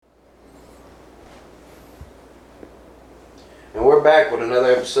And we're back with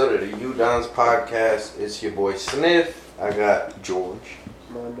another episode of the Houdons podcast. It's your boy Sniff. I got George.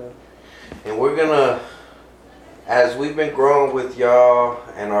 Mondo. And we're gonna, as we've been growing with y'all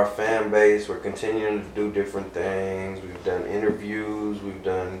and our fan base, we're continuing to do different things. We've done interviews, we've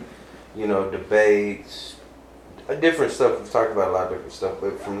done, debates, different stuff. We've talked about a lot of different stuff.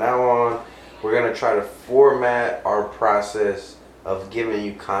 But from now on, we're gonna try to format our process of giving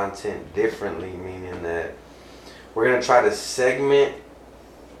you content differently, meaning that we're going to try to segment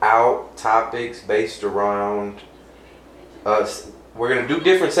out topics based around us. We're going to do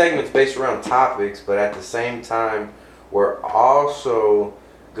different segments based around topics, but at the same time, we're also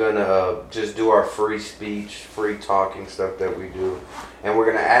going to just do our free speech, free talking stuff that we do. And we're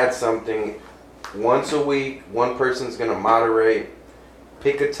going to add something once a week. One person's going to moderate,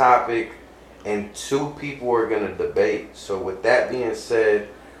 pick a topic, and two people are going to debate. So with that being said,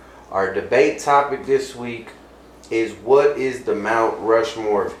 our debate topic this week is what is the Mount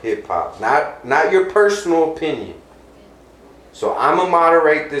Rushmore of hip hop? Not your personal opinion. So I'm gonna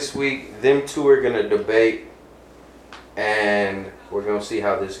moderate this week. Them two are gonna debate, and we're gonna see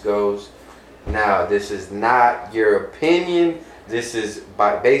how this goes. Now, this is not your opinion. This is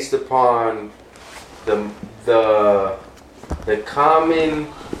based upon the common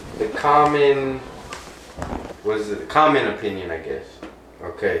opinion, I guess.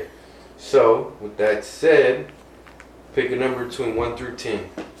 Okay. So with that said, pick a number between 1 through 10.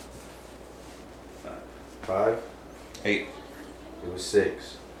 5? 8. It was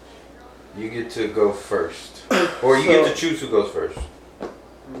 6. You get to go first. Or you get to choose who goes first.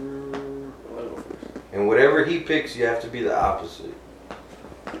 And whatever he picks, you have to be the opposite.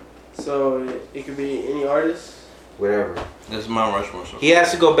 So it could be any artist? Whatever. This is Mount Rushmore. So. He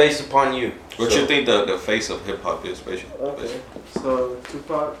has to go based upon you. What you think the face of hip hop is, basically? Okay. So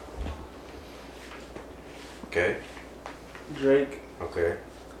Tupac. Okay. Drake. Okay.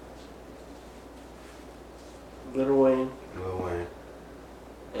 Lil Wayne.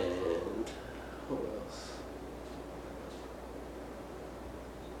 And who else?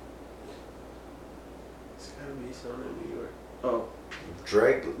 It's gotta be someone in New York. Oh.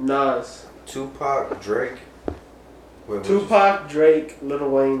 Drake. Nas. Tupac. Drake. Wait, Tupac, Drake, Lil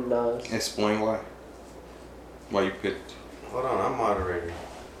Wayne, Nas. Explain why. Why you picked. Hold on, I'm moderating.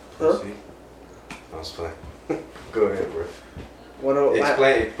 Huh? See? I was playing. Go ahead, bro.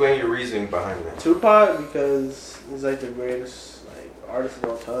 Explain your reasoning behind that. Tupac, because he's like the greatest artist of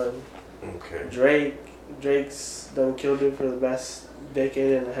all time. Okay. Drake's done killed it for the past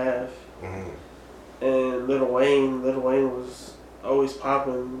decade and a half. Mm-hmm. And Lil Wayne was always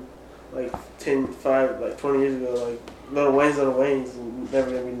popping 20 years ago. Lil Wayne's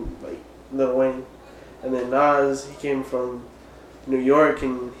never gonna be Lil Wayne. And then Nas, he came from New York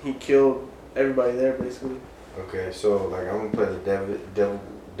and he killed everybody there basically. Okay, so I'm gonna play the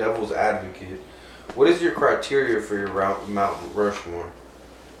devil's advocate. What is your criteria for your Mount Rushmore?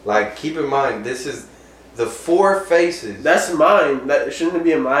 Keep in mind, this is the 4 faces. That's mine. That shouldn't it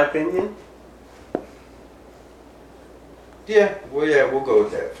be in my opinion? Yeah, we'll go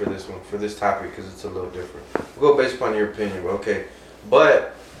with that for this one, for this topic, because it's a little different. We'll go based upon your opinion, okay?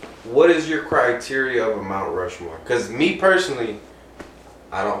 But what is your criteria of a Mount Rushmore? Because me personally,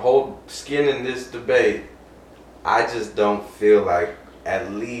 I don't hold skin in this debate. I just don't feel like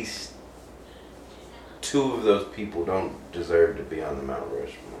at least 2 of those people don't deserve to be on the Mount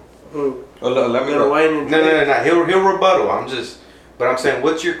Rushmore. Who? Well, let me go. No. He'll rebuttal. But I'm saying,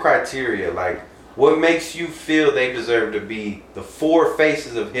 what's your criteria? What makes you feel they deserve to be the 4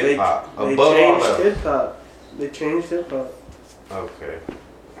 faces of hip hop above all else? They changed hip hop. Okay.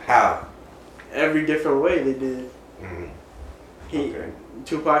 How? Every different way they did. Okay.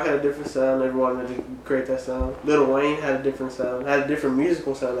 Tupac had a different sound. Everyone wanted to create that sound. Lil Wayne had a different sound. Had a different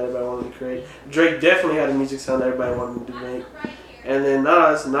musical sound that everybody wanted to create. Drake definitely had a music sound that everybody wanted to make. And then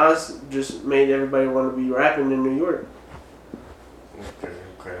Nas just made everybody want to be rapping in New York.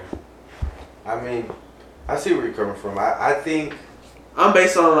 Okay. I mean, I see where you're coming from. I think I'm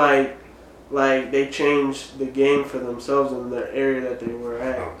based on they changed the game for themselves in the area that they were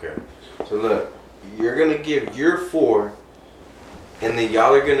at. Okay. So look, you're gonna give your 4, and then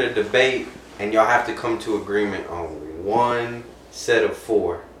y'all are gonna debate, and y'all have to come to agreement on one set of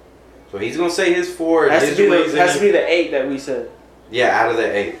 4. So he's gonna say his 4. Has to be the 8 that we said. Yeah, out of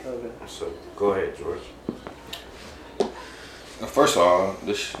the 8. Okay. So go ahead, George. First of all,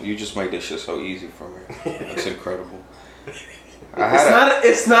 you just make this shit so easy for me. It's incredible.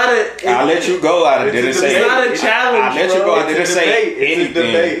 It's not a. I let you go. I didn't say. It's not a challenge. I let you go. I didn't say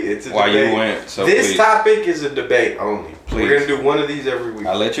anything. It's a debate. While you went. So this please. topic is a debate only. Please. We're gonna do one of these every week.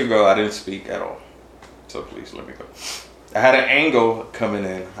 I let you go. I didn't speak at all. So please let me go. I had an angle coming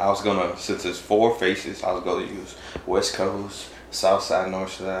in. I was gonna, since it's 4 faces, I was gonna use West Coast, South Side,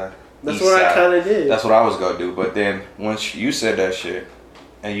 North Side. That's East what I Side. kind of did. That's what I was gonna do. But then once you said that shit,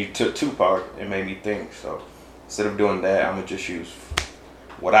 and you took Tupac, it made me think. So instead of doing that, I'm gonna just use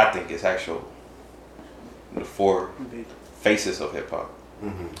what I think is the 4 faces of hip hop.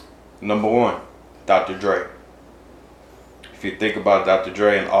 Mm-hmm. Number 1, Dr. Dre. If you think about Dr.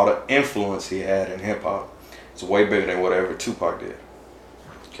 Dre and all the influence he had in hip hop, it's way bigger than whatever Tupac did.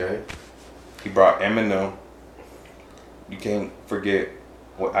 Okay. He brought Eminem. You can't forget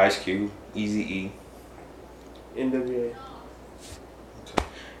what Ice Cube, Eazy-E, NWA.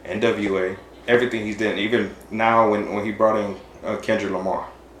 NWA, everything he's done. Even now when he brought in Kendrick Lamar.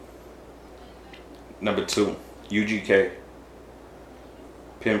 Number 2, UGK,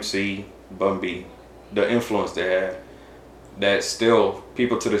 Pimp C, Bun B, the influence they had that still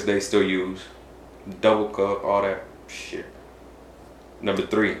people to this day still use. Double Cup, all that shit. Number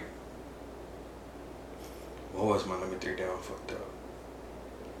 3. What was my number 3 down? Fucked up.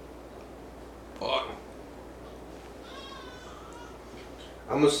 Fuck.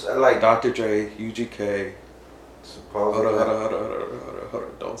 I'm gonna like Dr. Dre, UGK. supposedly. Hold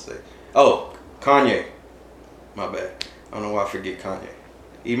on. Don't say. Oh, Kanye. My bad. I don't know why I forget Kanye.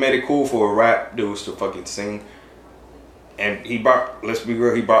 He made it cool for a rap dudes to fucking sing. And he brought, let's be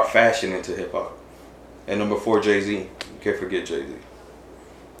real, he brought fashion into hip hop. And number 4, Jay-Z. You can't forget Jay-Z.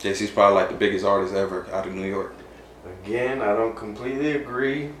 Jay-Z's probably like the biggest artist ever out of New York. Again, I don't completely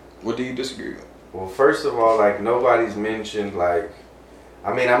agree. What do you disagree with? Well, first of all, like nobody's mentioned like,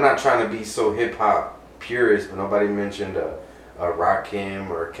 I mean, I'm not trying to be so hip hop purist, but nobody mentioned a Rakim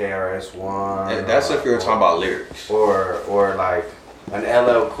or KRS-One. And that's if you're talking about lyrics. Or like an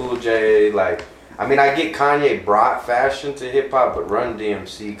LL Cool J. Like, I mean, I get Kanye brought fashion to hip hop, but Run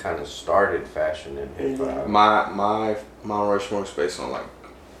DMC kind of started fashion in hip hop. My Rushmore is based on like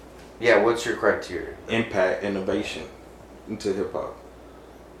Yeah, what's your criteria? impact, innovation into hip hop.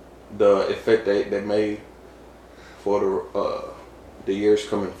 The effect they made for the years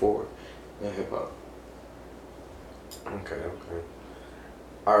coming forward in hip hop. Okay.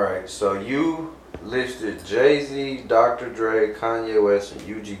 Alright, so you listed Jay-Z, Dr. Dre, Kanye West, and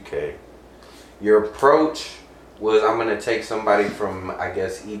UGK. Your approach was I'm going to take somebody from, I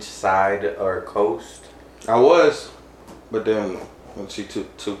guess, each side or coast. I was, but then when she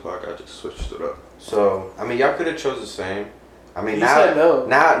took Tupac, I just switched it up. So, I mean, y'all could have chose the same. I mean, You said no.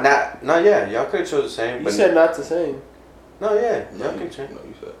 Yeah, y'all could have chose the same. You But said not the same. no, yeah, No, y'all you, can change. no,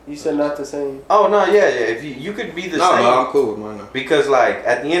 you said. You said not the same. Oh no, yeah. If you could be the No, same. but I'm cool with mine now. Because like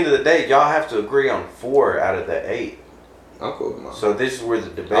at the end of the day, y'all have to agree on 4 out of the 8. I'm cool with mine. So this is where the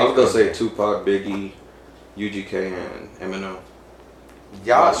debate. I was gonna comes say in. Tupac, Biggie, UGK, and Eminem.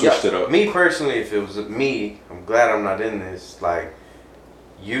 Y'all switched it up. Me personally, if it was me, I'm glad I'm not in this. Like,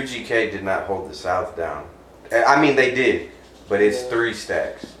 UGK did not hold the South down. I mean, they did, but it's 3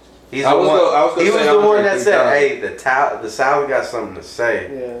 stacks. He's I the was one. gonna- I was gonna he say was I'm the one gonna that take said, down. "Hey, the South got something to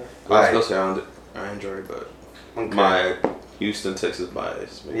say." Yeah. I was gonna say Andre, but Okay. my Houston, Texas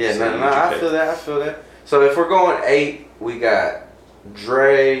bias. makes me Yeah, say no, I UGK. feel that. So if we're going 8, we got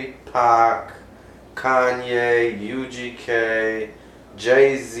Dre, Pac, Kanye, UGK,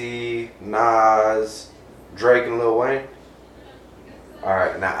 Jay-Z, Nas, Drake, and Lil Wayne. All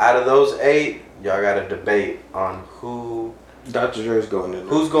right, now out of those 8, y'all got a debate on Dr. Dre's going in there.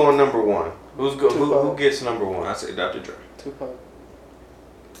 who's going number 1. Who Tupac. gets number 1? I say Dr. Dre. Tupac.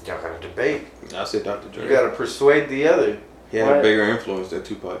 Y'all got a debate. I say Dr. Dre. You got to persuade the other. He had Right. a bigger influence than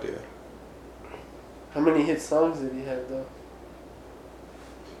Tupac did. How many hit songs did he have though?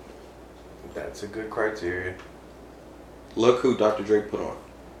 That's a good criteria. Look who Dr. Dre put on.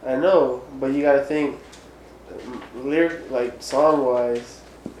 I know, but you gotta think, lyric like song wise,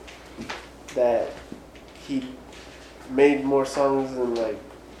 that he made more songs than like.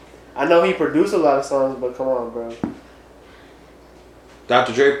 I know he produced a lot of songs, but come on, bro.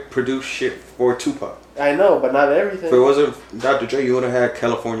 Dr. Dre produced shit for Tupac. I know, but not If it everything. wasn't Dr. Dre, you would have had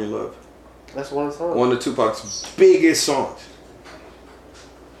California Love. That's one song. One of Tupac's biggest songs.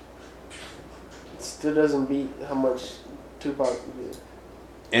 It still doesn't beat how much Tupac did.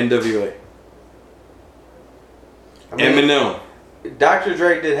 NWA. I mean, Eminem. Dr.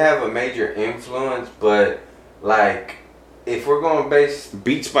 Dre did have a major influence, but like, if we're going based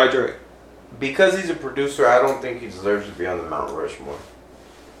Beats by Dre. because he's a producer, I don't think he deserves to be on the Mount Rushmore.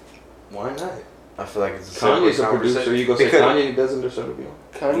 Why not? I feel like it's a Kanye's separate a producer. conversation. You gonna say Because Kanye doesn't deserve to be on?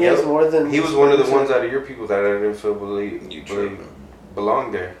 Kanye's Yep. more than he was one of the ones out of your people that I didn't feel You believe tripping.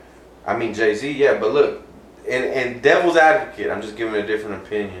 belonged there. I mean Jay-Z, yeah, but look, and devil's advocate, I'm just giving a different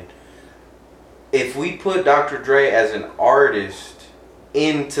opinion. if we put Dr. Dre as an artist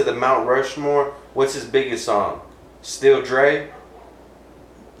into the Mount Rushmore, what's his biggest song? Still Dre?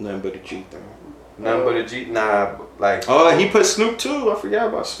 Nothing but a G thing. Nothing but a G. Nah, like. Oh, he put Snoop too. I forgot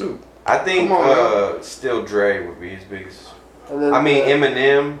about Snoop. I think Come on, Still Dre would be his biggest. And then, I mean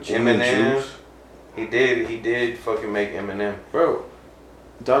Eminem. Eminem. Juice. He did fucking make Eminem. Bro,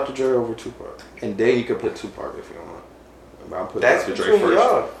 Dr. Dre over Tupac. And then you can put Tupac if you want. But I'll put That's Dr. Dre between first.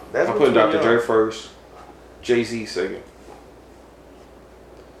 y'all. That's I'll put between Dr. y'all. Dre first. Jay-Z second.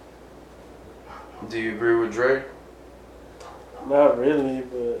 Do you agree with Dre? not really,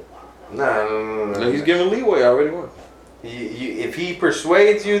 but Nah. No, he's giving leeway. I already won. If he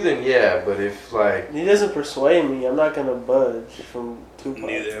persuades you, then yeah. But if like, he doesn't persuade me. I'm not gonna budge from Tupac.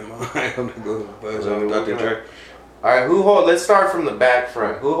 Neither am I. I'm gonna go with Buzz Well, on then Dr. we're Dre. all right, let's start from the back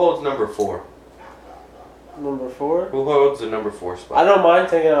front. Who holds number 4? Number 4. Who holds the number 4 spot? I don't mind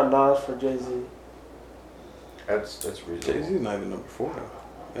taking out Nas for Jay-Z. That's reasonable. Jay-Z's not even number 4 now.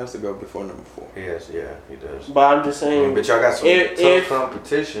 He has to go before number 4. Yes, yeah, he does. But I'm just saying, But y'all got some tough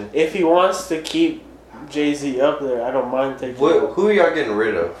competition. if he wants to keep Jay-Z up there, I don't mind taking. Who are y'all getting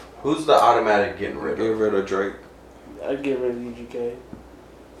rid of? Who's the automatic getting rid Get of? rid of Drake. I'd get rid of UGK.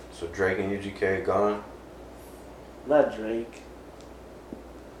 So Drake and UGK gone. Not Drake.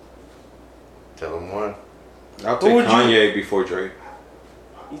 Tell him one. I'll Who take would you- Kanye before Drake.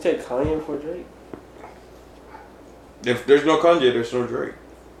 You take Kanye for Drake? If there's no Kanye, there's no Drake.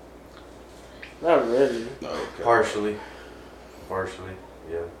 Not really. No, okay. Partially,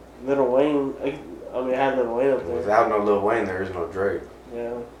 yeah. Lil Wayne. I mean, I had Lil Wayne up there. Without no Lil Wayne, there is no Drake,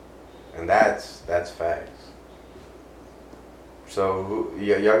 Yeah. and that's facts. So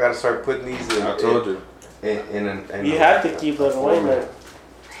y'all got to start putting these in. I told you. In You have to keep Lil Wayne there.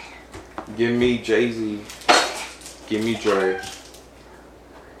 Give me Jay-Z. Give me Dre.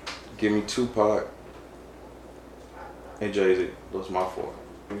 Give me Tupac. And Jay-Z. Those are my 4.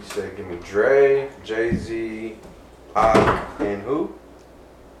 You said give me Dre, Jay-Z, Pac, and who?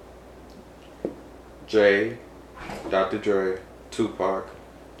 Jay, Dr. Dre, Tupac,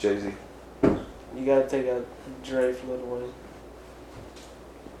 Jay-Z. You gotta take out Dre for Lil Wayne.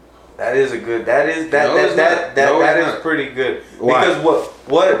 That is a good. That is No, it's not. No, that it's is not. pretty good. Why? Because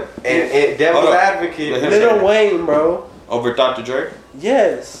what and Devil's Hold up. Advocate. Let him Lil Wayne, bro. Over Dr. Dre?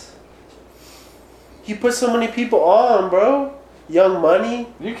 Yes. He put so many people on, bro. Young Money,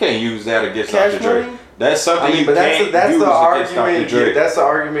 You can't use that against Cash Dr. Dre. Money. That's something I mean, you but can't that's use the against Dr. argument. Dre. That's the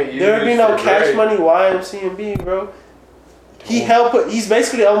argument. There would be use no for Cash Dre. Money, YMCMB, bro. He helped put. He's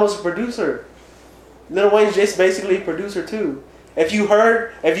basically almost a producer. Lil Wayne's just basically a producer too. If you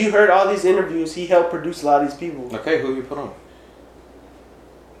heard all these interviews, he helped produce a lot of these people. Okay, who you put on?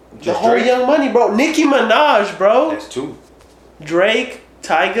 The Just whole Drake? Young Money, bro. Nicki Minaj, bro. That's 2. Drake,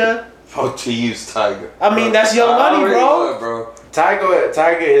 Tyga. Oh, to use Tiger. I mean, that's Young Money, bro.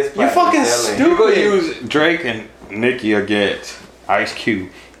 Tyga is. You fucking platinum You gonna stupid. use Drake and Nicki against Ice Cube,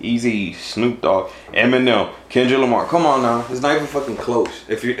 Eazy, Snoop Dogg, Eminem, Kendrick Lamar. Come on now, it's not even fucking close.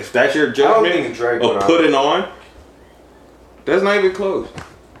 If that's your judgment think Drake would of putting on, that's not even close.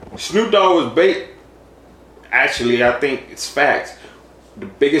 Snoop Dogg was bait. Actually, I think it's facts. The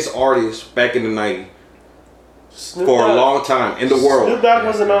biggest artist back in the '90s Snoop for a Dogg- long time in the world. Snoop Dogg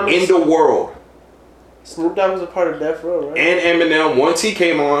wasn't on. In the world. Snoop Dogg was a part of Death Row, right? And Eminem, once he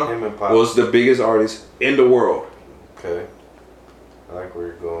came on, Him and Pop. was the biggest artist in the world. Okay. I like where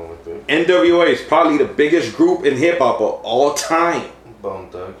you're going with it. NWA is probably the biggest group in hip hop of all time. Bone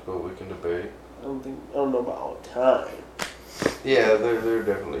Thugs, but we can debate. I don't know about all time. Yeah, they're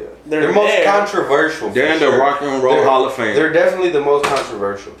definitely. They're most there. controversial. for They're in the sure. Rock and Roll They're- Hall of Fame. They're definitely the most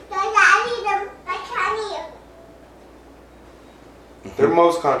controversial. They're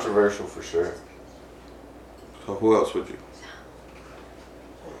most controversial for sure. So who else would you?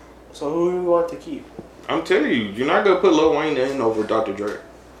 So who do we want to keep? I'm telling you, you're not gonna put Lil Wayne in over Dr. Dre.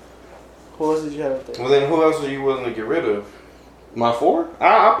 Who else did you have up there? Well, then who else are you willing to get rid of? My 4?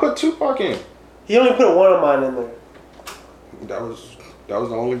 I put Tupac in. He only put one of mine in there. That was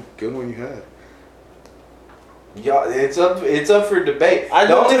the only good one you had. Y'all, it's up for debate. I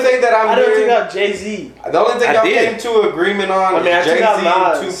The don't only think- thing that I'm I don't hearing, think out Jay-Z. the only thing I y'all did. came to agreement on I mean, I is took Jay-Z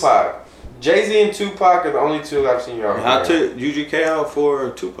out and Nas. Tupac. Jay-Z and Tupac are the only two I've seen y'all. I agree on. took UGK out for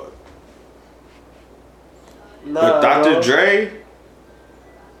Tupac. Nah, But Dr. bro. Dre,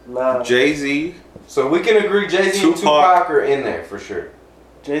 Nah. Jay-Z, So we can agree Jay-Z and Tupac. Tupac are in there for sure.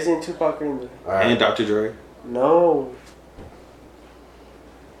 Jay-Z and Tupac are in there. All right. and Dr. Dre. No.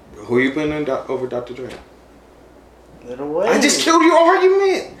 Who you putting in over Dr. Dre? Lil Wayne. I just killed your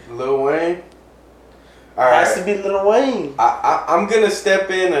argument. Lil Wayne. All It has right. to be Lil Wayne. I'm gonna step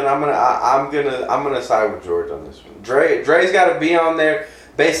in and I'm gonna side with George on this one. Dre's got to be on there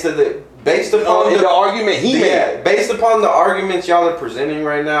based upon the argument he made. Based upon the arguments y'all are presenting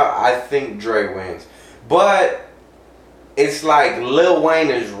right now, I think Dre wins. But it's like Lil Wayne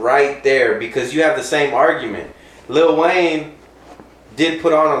is right there because you have the same argument. Lil Wayne did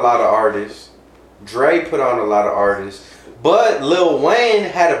put on a lot of artists. Dre put on a lot of artists. But Lil Wayne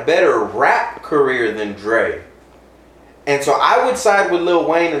had a better rap career than Dre. And so I would side with Lil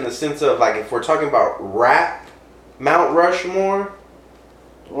Wayne in the sense of, like, if we're talking about rap, Mount Rushmore.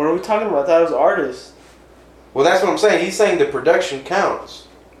 What are we talking about? That was artists. Well, that's what I'm saying. He's saying the production counts.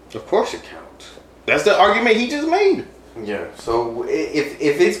 Of course it counts. That's the argument he just made. Yeah. So if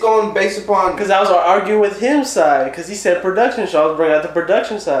it's going based upon... Because I was arguing with him side. Because he said production, so I was bringing out the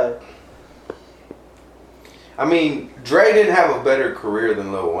production side. I mean, Dre didn't have a better career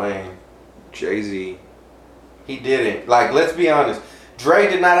than Lil Wayne. Jay-Z. He didn't. Like, let's be honest. Dre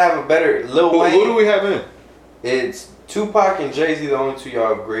did not have a better... Lil Wayne... Who do we have in? It's Tupac and Jay-Z, the only two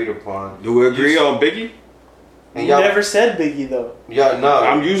y'all agreed upon. Do we agree on Biggie? And You y'all never said Biggie, though. Yeah, no.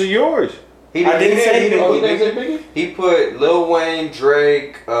 I'm using yours. He I didn't say Biggie. Oh, you didn't say Biggie? He put Lil Wayne,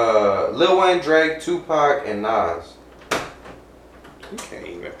 Drake, Tupac, and Nas. You can't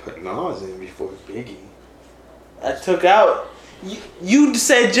even put Nas in before Biggie. I took out... You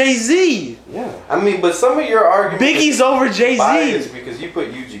said Jay-Z. Yeah. I mean, but some of your arguments... Biggie's over biased Jay-Z. because you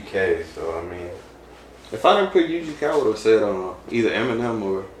put UGK, so I mean... If I didn't put UGK, I would have said either Eminem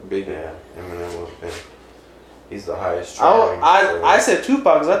or Biggie. Yeah, Eminem was been... He's the highest I said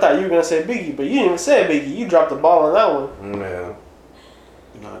Tupac because I thought you were going to say Biggie, but you didn't even say Biggie. You dropped the ball on that one. Yeah.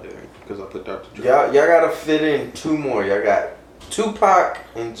 No, I didn't, because I put Dr. Dre. Y'all gotta fit in two more. Y'all got Tupac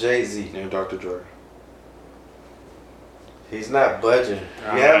and Jay-Z. And Dr. Dre. He's not budging.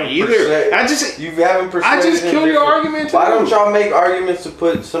 I just You haven't persuaded I just him kill your different. argument. Why don't y'all make arguments to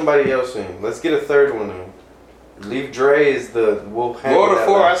put somebody else in? Let's get a third one in. Leave Dre as the... We'll handle What were the that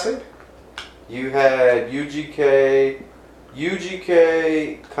four I last. said? You had UGK,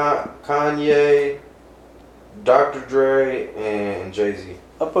 Kanye, Dr. Dre, and Jay-Z.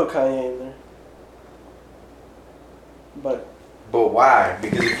 I put Kanye in there. But why?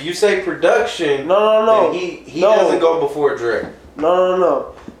 Because if you say production, no. then he doesn't go before Dre.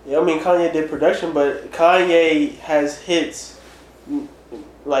 No. Yeah, I mean, Kanye did production, but Kanye has hits,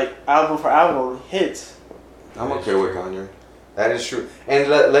 like album for album hits. I'm okay with Kanye. That is true. And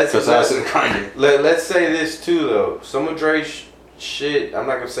let's Kanye. Let's say this too, though. Some of Dre's shit, I'm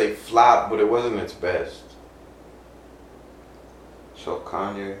not gonna say flop, but it wasn't its best. So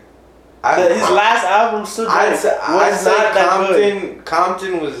Kanye. His last album still I'd was say not that good.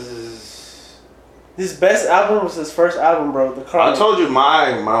 Compton was... His best album was his first album, bro. The Carly. I told you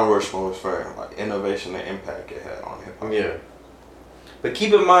my Mount Rushmore was for like innovation and impact it had on hip hop. Yeah. But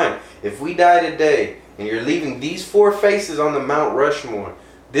keep in mind, if we die today and you're leaving these four faces on the Mount Rushmore,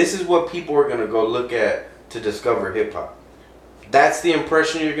 this is what people are gonna go look at to discover hip hop. That's the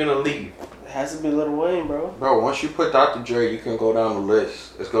impression you're gonna leave. It has to be Lil Wayne, bro. Bro, once you put Dr. Dre, you can go down the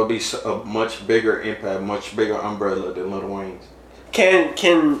list. It's gonna be a much bigger impact, much bigger umbrella than Lil Wayne's. Can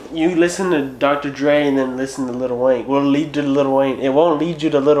you listen to Dr. Dre and then listen to Lil Wayne? Will it lead you to Lil Wayne? It won't lead you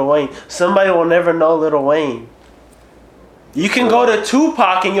to Lil Wayne. Somebody will never know Lil Wayne. You can go to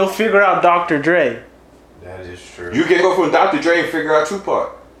Tupac and you'll figure out Dr. Dre. That is true. You can go from Dr. Dre and figure out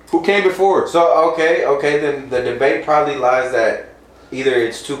Tupac. Who came before? So, okay, then the debate probably lies that either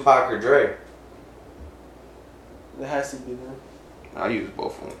it's Tupac or Dre. It has to be them. I use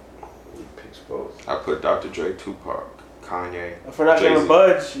both of them. He picks both. I put Dr. Dre, Tupac, Kanye. If we're not Jay-Z. gonna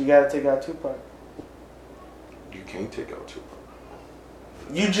budge, you gotta take out Tupac. You can't take out Tupac.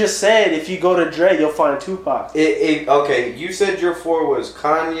 You just said if you go to Dre, you'll find Tupac. Okay, you said your four was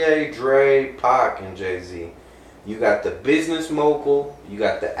Kanye, Dre, Pac, and Jay-Z. You got the business mogul, you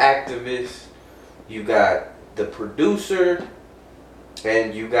got the activist, you got the producer,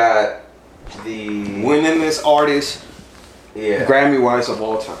 and you got the... Winningest artist, Yeah. Grammy-wise of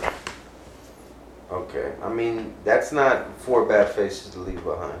all time. Okay, I mean, that's not four bad faces to leave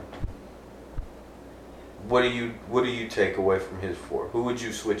behind. What do you take away from his four? Who would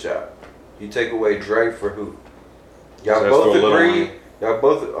you switch out? You take away Dre for who? Y'all So that's both for Lil agree. Wayne. Y'all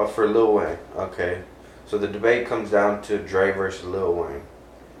both are for Lil Wayne. Okay, so the debate comes down to Dre versus Lil Wayne.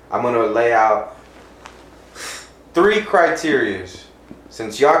 I'm gonna lay out 3 criterias.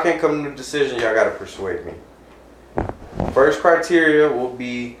 Since y'all can't come to a decision, y'all gotta persuade me. First criteria will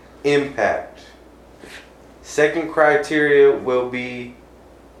be impact. Second criteria will be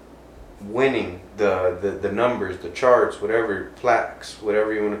winning, the numbers, the charts, whatever, plaques,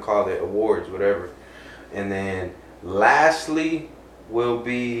 whatever you want to call it, awards, whatever. And then lastly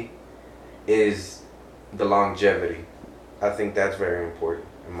is the longevity. I think that's very important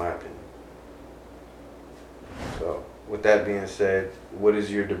in my opinion. So with that being said, what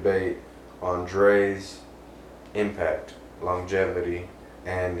is your debate on Dre's impact, longevity,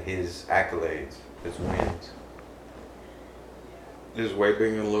 and his accolades, his wins? Is way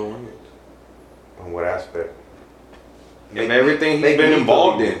bigger than Lil Wayne. On what aspect? And everything he's been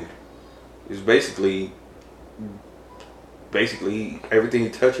involved in is basically everything he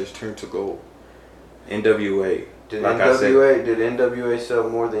touches turns to gold. NWA. Did NWA sell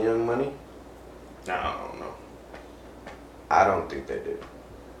more than Young Money? Nah, I don't know. I don't think they did.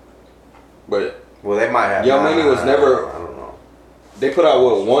 But well, they might have. Young Money was never. I don't know. They put out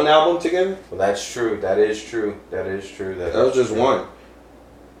what, one album together? Well, that's true. That is true. That was just one.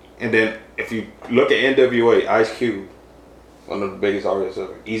 And then if you look at NWA, Ice Cube, one of the biggest artists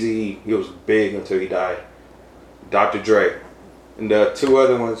ever. Eazy-E, he was big until he died. Dr. Dre, and the two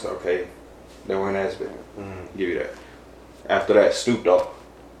other ones, okay, they weren't as big. Give you that. After that, Snoop Dogg,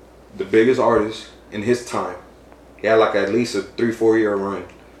 the biggest artist in his time. He had like at least a 3-4 year run.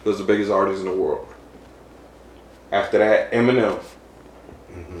 He was the biggest artist in the world. After that, Eminem.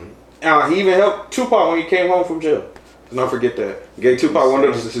 He even helped Tupac when he came home from jail. Let's not forget that. He gave Tupac one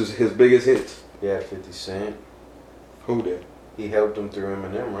of his biggest hits. Yeah, 50 Cent. Who did? He helped him through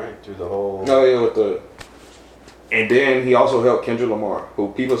Eminem, right? Through the whole... Oh, yeah, with the... And then he also helped Kendrick Lamar,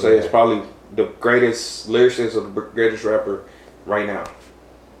 who people say is probably the greatest lyricist or the greatest rapper right now.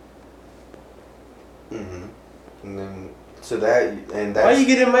 And then to that, and that's... Why you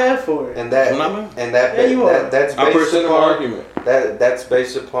getting mad for it? And that, that's based upon... That's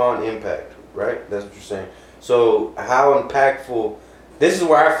based upon impact, right? That's what you're saying. So how impactful... This is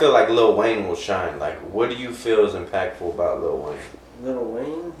where I feel like Lil Wayne will shine. Like, what do you feel is impactful about Lil Wayne? Lil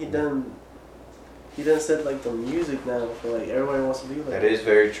Wayne? He done set like the music now for like everybody wants to be like that. Is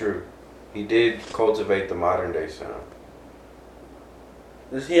very true. He did cultivate the modern day sound.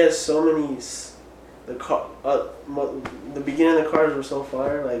 He has so many... The beginning of the cars were so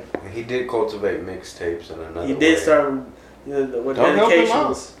fire. Like he did cultivate mixtapes in another. He did start with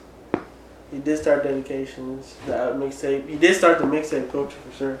dedications. He did start dedications. The mixtape. He did start the mixtape culture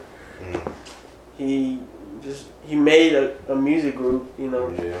for sure. He made a music group. You know.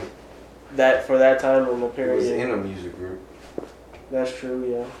 Yeah. That for that time in the period. He was in a music group. That's true.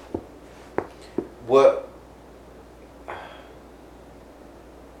 Yeah. What?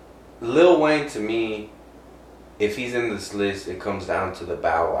 Lil Wayne, to me, if he's in this list, it comes down to the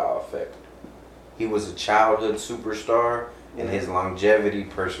Bow Wow effect. He was a childhood superstar, and his longevity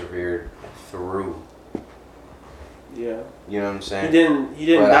persevered through. Yeah. You know what I'm saying? He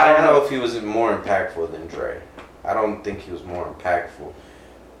didn't but die I don't out. know if he was more impactful than Dre. I don't think he was more impactful.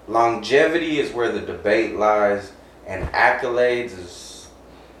 Longevity is where the debate lies, and accolades is...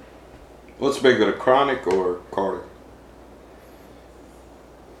 What's bigger, the Chronic or Carter?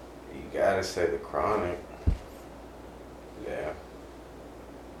 You gotta say the Chronic. Yeah.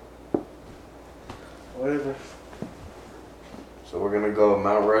 Whatever. So we're gonna go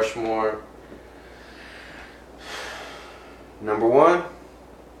Mount Rushmore. Number 1,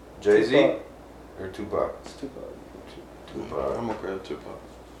 Jay-Z or Tupac? It's Tupac. Tupac. I'm okay with Tupac.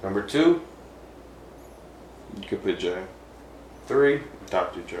 Number 2, you could put Jay. 3,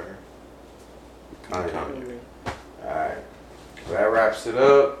 Dr. Dre. Kanye. Alright. So that wraps it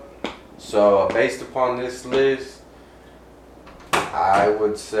up. So based upon this list, I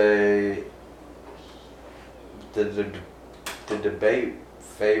would say the debate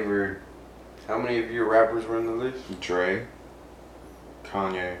favored. How many of your rappers were in the list? Dre,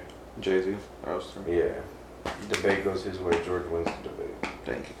 Kanye, Jay-Z. That was 3. Yeah. The debate goes his way. George wins the debate.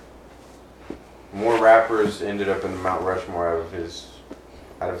 Thank you. More rappers ended up in the Mount Rushmore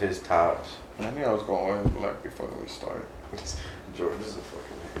out of his tops. I knew I was going to like before we started. George is a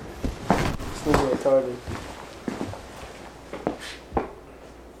fucking... It's a little retarded.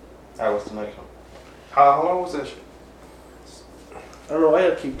 Alright, what's the next one? How long was that shit? I don't know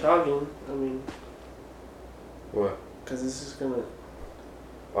why I keep talking. I mean... What? Because this is gonna...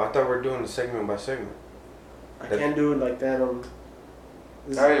 Well, I thought we were doing it segment by segment. I can't do it like that on...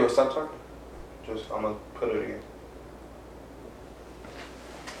 Alright, well, stop talking. I'm going to put it again.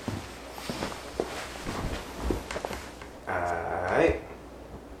 Alright.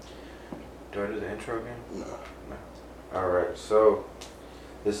 Do I do the intro again? No. Alright, so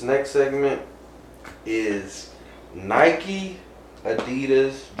this next segment is Nike,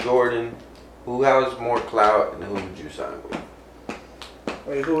 Adidas, Jordan. Who has more clout and who would you sign with?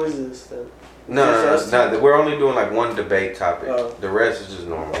 Wait, who is this then? No. We're only doing like one debate topic. Oh. The rest is just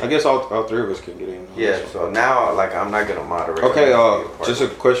normal. I guess all three of us can get in. Yeah. So now, like, I'm not gonna moderate. Okay. Just a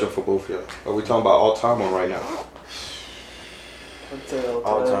question for both of y'all. Are we talking about all time or right now? I'd say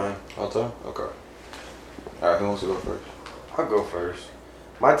All time. All time. Okay. All right. Who wants to go first? I'll go first.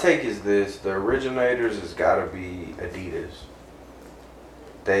 My take is this: the originators has got to be Adidas.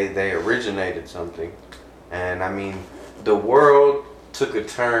 They originated something, and I mean, the world took a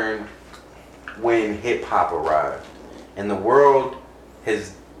turn when hip hop arrived, and the world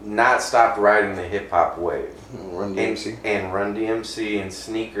has not stopped riding the hip hop wave. Run DMC. And Run DMC and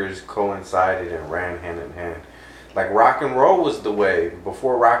sneakers coincided and ran hand in hand. Like rock and roll was the wave.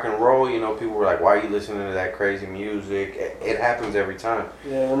 Before rock and roll, you know, people were like, "Why are you listening to that crazy music?" It happens every time.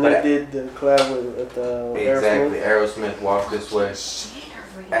 Yeah, when they did the collab with exactly Aerosmith, Walk This Way.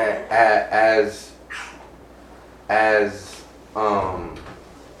 As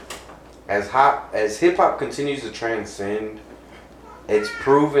hip hop continues to transcend, it's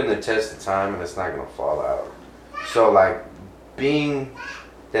proven the test of time and it's not gonna fall out. So like, being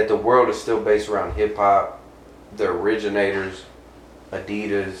that the world is still based around hip hop, the originators,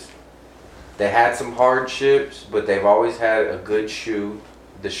 Adidas, they had some hardships, but they've always had a good shoe,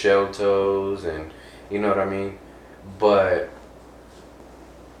 the shell toes, and you know what I mean. But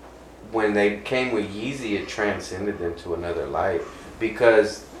when they came with Yeezy, it transcended them to another light.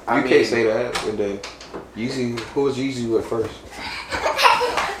 Because I mean, can't say that with the Yeezy. Who was Yeezy with first?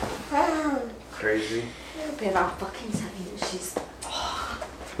 Crazy. You've been all fucking telling you she's.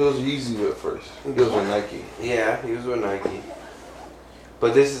 Who was Yeezy with first? He was with Nike. Yeah, he was with Nike.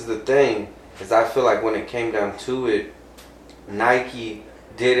 But this is the thing, is I feel like when it came down to it, Nike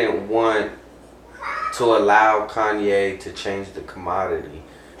didn't want to allow Kanye to change the commodity.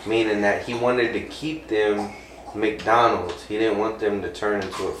 Meaning that he wanted to keep them McDonald's. He didn't want them to turn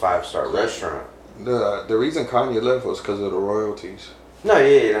into a 5-star restaurant. The reason Kanye left was because of the royalties. No,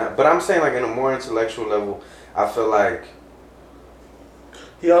 yeah. But I'm saying like in a more intellectual level, I feel like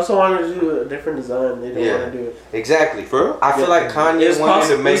he also wanted to do a different design. They didn't want to do it. Exactly. For real? I feel like Kanye wanted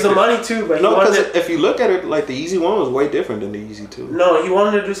to make the money too, but no, because if you look at it, like the Yeezy 1 was way different than the Yeezy 2. No, he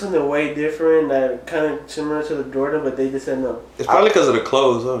wanted to do something way different, that kind of similar to the Jordan, but they just said no. It's probably because of the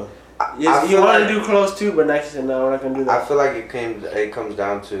clothes, huh? Yes, he wanted to do clothes too, but Nike said no, we're not gonna do that. I feel like it comes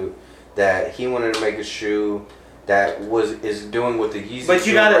down to that he wanted to make a shoe that is doing what the Yeezy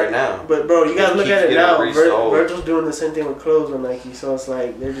shoe right now. But bro, you gotta look at it now. Resold. Virgil's doing the same thing with clothes with Nike, so it's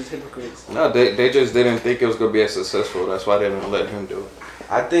like they're just hypocrites. No, they just didn't think it was gonna be as successful. That's why they didn't let him do it.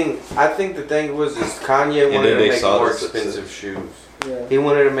 I think the thing was Kanye wanted to make more expensive shoes. Yeah. He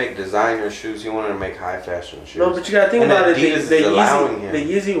wanted to make designer shoes. He wanted to make high fashion shoes. No, but you gotta think about it. The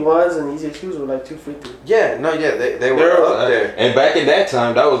Yeezy ones and Yeezy shoes were like $250. Yeah, they were up there. And back in that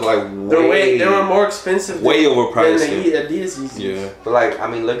time, that was like they were more expensive. Way overpriced than the Adidas Yeezys. Yeah. But like, I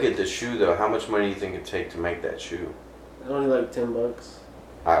mean, look at the shoe though. How much money do you think it'd take to make that shoe? Only like $10.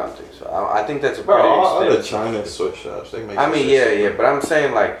 I don't think so. I think that's a pretty expensive. All the China sweatshops, they make. I mean, yeah, but I'm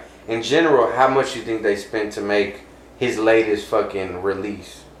saying like in general, how much you think they spent to make his latest fucking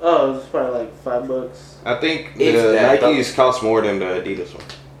release? Oh, it's probably like $5. I think the Nikes cost more than the Adidas one.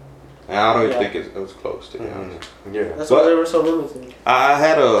 And I don't even think it was close, to be honest. Yeah. That's why they were so limited. I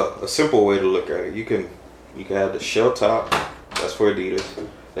had a simple way to look at it. You can have the shell top, that's for Adidas,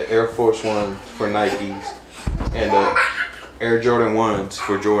 the Air Force One for Nikes, and the Air Jordan 1s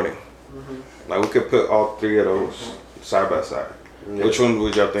for Jordan. Mm-hmm. Like we could put all three of those side by side. Yeah. Which one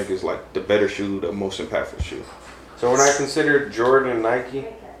would y'all think is like the better shoe, the most impactful shoe? So when I consider Jordan and Nike,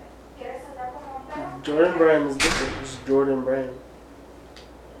 Jordan brand is different. It's Jordan brand.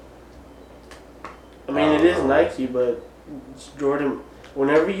 I mean, it is Nike, but it's Jordan.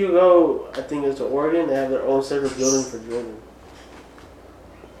 Whenever you go, I think it's to Oregon, they have their own separate building for Jordan.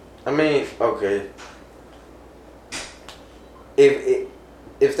 I mean, okay.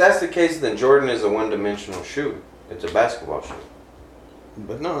 If that's the case, then Jordan is a one-dimensional shoe. It's a basketball shoe.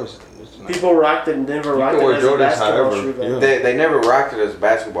 But no, it's not. People rocked it and never rocked it as a basketball shoe. Yeah. They never rocked it as a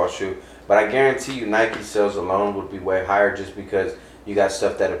basketball shoe, but I guarantee you Nike sales alone would be way higher just because you got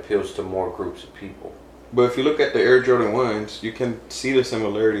stuff that appeals to more groups of people. But if you look at the Air Jordan 1s, you can see the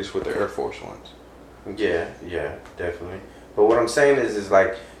similarities with the Air Force 1s. Yeah, definitely. But what I'm saying is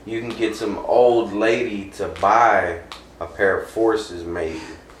like you can get some old lady to buy a pair of Forces maybe.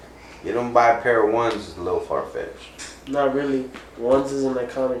 You don't buy a pair of 1s, it's a little far-fetched. Not really. Ones is an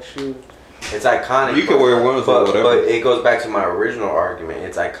iconic shoe. It's iconic. You can wear ones or whatever. But it goes back to my original argument.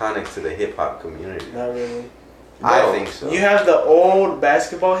 It's iconic to the hip-hop community. Not really. No, I think so. You have the old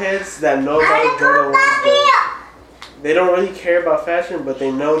basketball heads that know about the Jordan 1s. they don't really care about fashion, but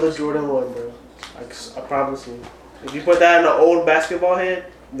they know the Jordan 1, bro. Like, I promise you. If you put that in an old basketball head,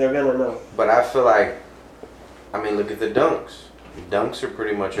 they're gonna know. But I feel like, I mean, look at the Dunks. The Dunks are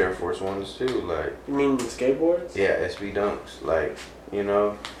pretty much Air Force Ones too. Like, You mean the skateboards? yeah, SB Dunks. Like, you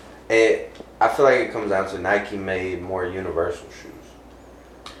know, I feel like it comes down to Nike made more universal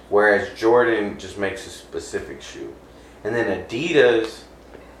shoes, whereas Jordan just makes a specific shoe. And then Adidas,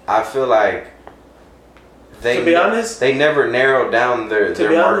 I feel like To be honest, they never narrowed down their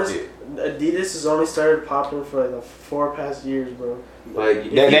market. Adidas has only started popping for like the 4 past years, bro. But If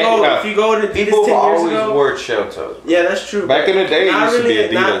you go to Adidas 10 people years always ago, wore shell toes. yeah, that's true. Back in the day, it Not used to be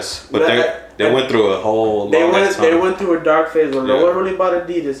really- Adidas, not- but they went through a whole They long went. time. They went through a dark phase when no Yeah. one really bought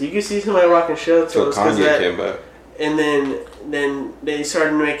Adidas. You can see somebody rocking shell Till toes, 'cause Kanye came back. and then they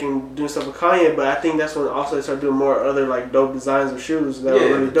started doing stuff with Kanye. But I think that's when also they started doing more other like dope designs of shoes that were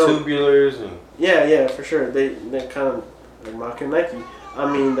really dope. Tubulars and Yeah, for sure. They kind of like mocking Nike. I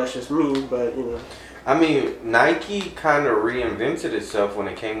mean, that's just me, but you know. I mean, Nike kind of reinvented itself when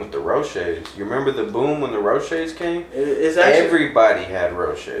it came with the Roches. You remember the boom when the Roches came? It's actually Everybody had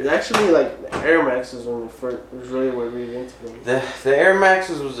Roches. it's actually like the Air Maxes when it first was really what reinvented them. The Air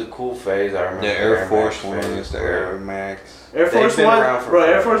Maxes was a cool phase. I remember The Air Force Max phase, Ones, the but- Air Max. Air They've Force been One, around for bro.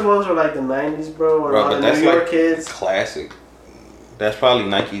 Air forever. Force Ones were like the '90s, bro. When a Bro, lot but of that's New York like kids. classic. That's probably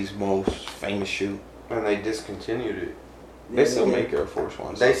Nike's most famous shoe. And they discontinued it. They still Yeah. make Air Force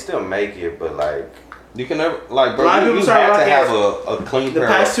Ones. They still make it, but like, You can never like, A lot of bro. You people have started to have rocking a clean The pair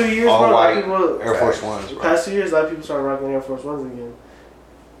past of 2 years, all bro, a lot of white people. Air Force Ones. The Bro. past 2 years, a lot of people started rocking Air Force Ones again.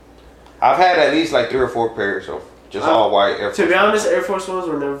 I've had at least like 3 or 4 pairs of just all white Air Force. To be honest, Air Force Ones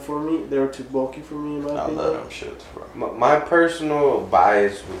were never for me. They were too bulky for me, in my I opinion. love them shits, bro. my personal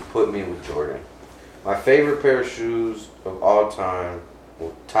bias would put me with Jordan. My favorite pair of shoes of all time,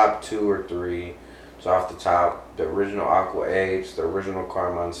 well, top 2 or 3. So off the top, the original Aqua 8s, the original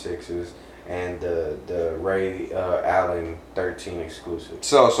Carmine 6s, and the Ray Allen 13 exclusive.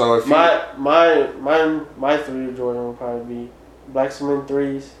 So if you, My 3 of Jordan would probably be Black Cement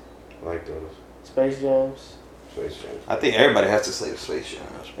 3s, I like those. Space Jams, Space Jams. I think everybody has to say the Space Jam.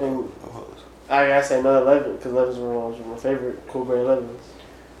 and I gotta say another 11 because 11s were my favorite Cool Gray 11s.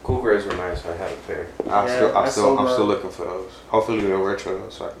 Cool Grays were nice. I had a pair. I'm I still sold looking for those. Hopefully they're retro,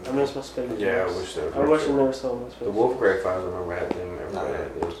 so I I can. miss my Space Jams. Yeah, I wish they were. I wish I never saw my Space The Jams. Wolf Gray 5s, I remember I had them. Everybody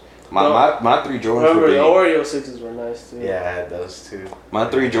had those. My 3 Jordans Remember, would the be Oreo 6s were nice too. Yeah, I had those too. my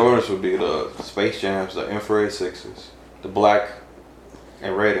 3 Jordans would be the Space Jams, the infrared 6s, the black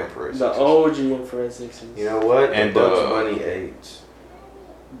and red infrared 6s, The OG infrared 6s. You know what? And the Bugs the- Bunny 8s.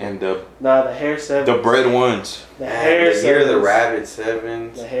 and the Nah, the hair 7s. bread ones. The And hair the Year of the 7s. Rabbit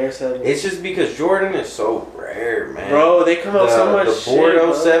 7s. The hair 7s. It's just because Jordan is so rare, man. Bro, they come out so much The shit,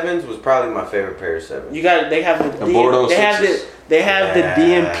 Bordeaux bro. 7s was probably my favorite pair of 7s. They have the, Bordeaux they have sixes. they have Yeah. the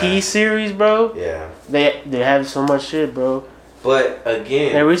DMP series, bro. Yeah. They have so much shit, bro. But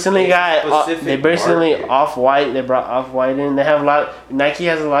again, They recently it's got specific they recently market. Off White. They brought Off White in. They have a lot. Nike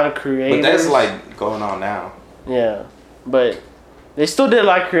has a lot of creators. But that's like going on now. yeah, but they still did a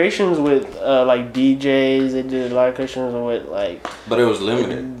lot of creations with like DJs. They did a lot of creations with like But it was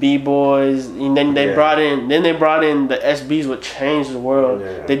limited. B-boys, and then they Yeah. brought in the SBs, which changed the world.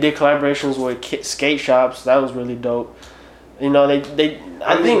 Yeah. They did collaborations with skate shops. That was really dope. You know, I think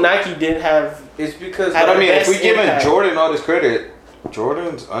mean, Nike did have. It's because I I mean, if best we giving impact. Jordan all this credit,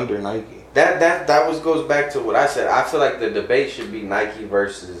 Jordan's under Nike. that goes back to what I said. I feel like the debate should be Nike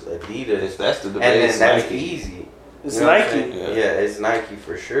versus Adidas, That's the debate. and then it's that's Nike. easy. It's You know what I'm Nike. saying? Yeah. Yeah, it's Nike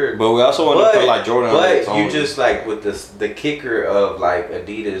for sure. But we also want to put like Jordan on its But own. you just like with the kicker of like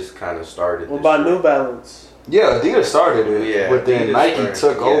Adidas kind of started. What this about shit. New Balance? Yeah, Adidas started it, Yeah, but then Adidas Nike started-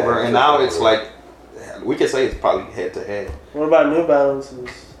 took yeah, over, took and now over. it's like we could say it's probably head to head. What about New Balances?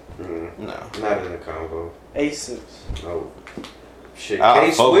 No, Not in the combo. Asics. No. Shit. I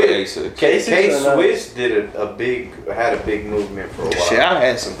K fuck with Swiss. Asics. K Asics are Swiss did had a big movement for a while. Shit, I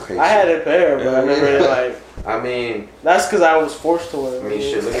had some crazy. I had a pair, but I never really like. I mean, That's because I was forced to wear. I mean,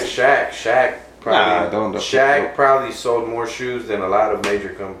 shit. Look at Shaq. Shaq probably. don't. Shaq probably sold more shoes than a lot of major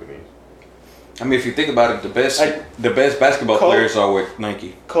companies. I mean, if you think about it, the best basketball Kobe- players are with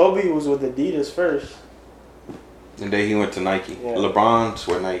Nike, Kobe was with Adidas first. and then he went to Nike. Yeah. LeBron's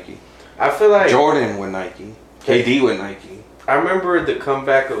with Nike. I feel like Jordan with Nike. KD with Nike. I remember the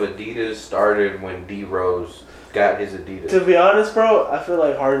comeback of Adidas started when D Rose got his Adidas. To be honest, bro, I feel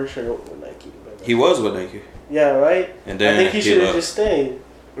like Harden should have went with Nike. He was with Nike, Yeah, right. and I then think he should have left. just stayed.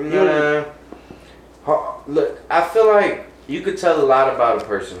 Nah. Look, I feel like you could tell a lot about a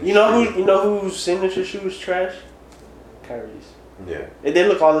person. You know whose signature shoe is trash? Kyrie's. Yeah, They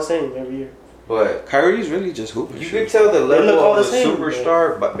look all the same every year. But Kyrie's really just hooping. you shoes. can tell the look level all of the a same,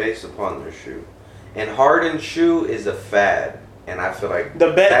 superstar, but based upon their shoe. And Harden's shoe is a fad, and I feel like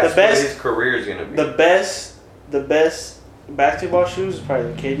that's what his career is gonna be. The best basketball shoes is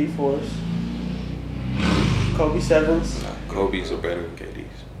probably the KD 4s, Kobe 7s. Kobe's are better than KD's.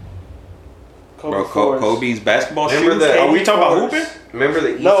 Kobe Bro, 4s. Kobe's basketball Remember shoes? the Are we talking about 4s? hooping? Remember the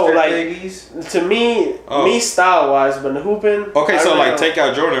Easter No, like- KDs? To me, style wise, but the hooping. Okay, I so really like don't- take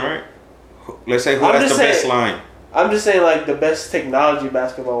out Jordan, right? Let's say who I'm has just the best saying- line. I'm just saying, like the best technology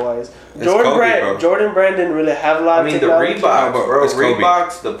basketball wise. It's Kobe, bro. Jordan Brand didn't really have a lot I of mean, the technology. Reeboks, bro. It's Kobe.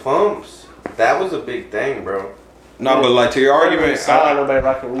 Reeboks, the pumps. That was a big thing, bro. No, but like to your argument, nobody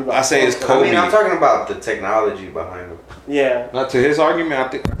rocking Reeboks. I say it's I Kobe. mean, I'm talking about the technology behind them. Yeah, Not to his argument, I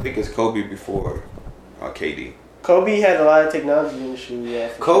think it's Kobe before KD. Kobe had a lot of technology in the shoe. Yeah,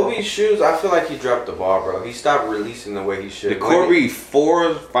 for Kobe's shoes, I feel like he dropped the ball, bro. He stopped releasing the way he should. The Kobe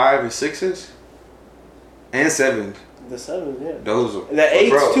 4s, 5s, and 6s, and 7s. sure. The 7s, yeah. Those are The 8s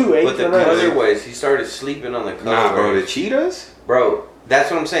Bro, too. 8s but the were nice. colorways, he started sleeping on the colorways. nah, bro. The Cheetahs, Bro,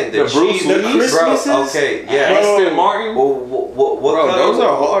 that's what I'm saying. The Bruce cheese- Lee? The Christmases? Bro, okay, yeah. Bro, Aston Martin, Well, what Bro, color, those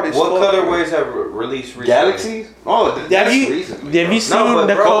are hard as What fuck, colorways have released recently? Galaxies. Oh, that's Have you recently. have bro. you seen but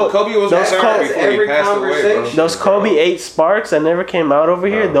the bro, Kobe was those retired Kobe- before he every passed away, bro. conversation- those Kobe 8 Sparks that never came out over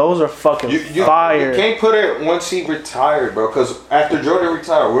here? Bro. Those are fucking You fire. can't put it once he retired, bro. Because after Jordan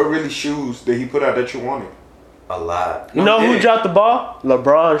retired, what really shoes did he put out that you wanted? A lot. You know he who didn't. dropped the ball?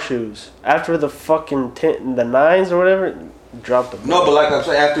 LeBron shoes. After the fucking the 9s or whatever, dropped the ball. No, but like I'm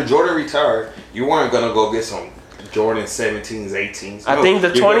saying, after Jordan retired, you weren't gonna go get some Jordan 17s, 18s. I think the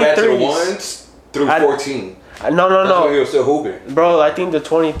you go back to the 23s. 1s through I- 14. No, That's when he was still hooping. bro. I think the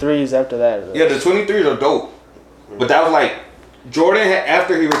 23s after that. Yeah, the 23s are dope. But that was like Jordan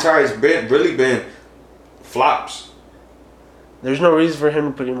after he retired, has really been flops. There's no reason for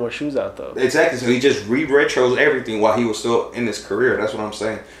him to put any more shoes out though. Exactly. So he just retros everything while he was still in his career. That's what I'm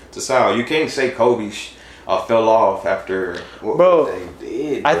saying to Sal. You can't say Kobe fell off after. Bro, They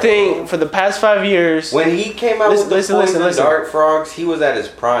did. I bro. think for the past 5 years, when he came out Listen, with the listen, Poison Dart Frogs, he was at his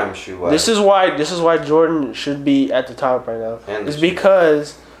prime shoe. this is why Jordan should be at the top right now. And It's the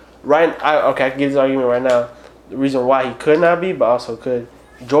because I can give this argument right now. The reason why he could not be, but also could.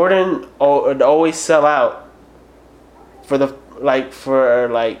 Jordan would always sell out for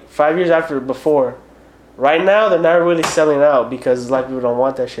 5 years after before. Right now, they're not really selling out because a lot of people don't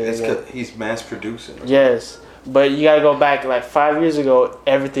want that shit It's again. 'cause he's mass producing. Yes, but you gotta go back like 5 years ago.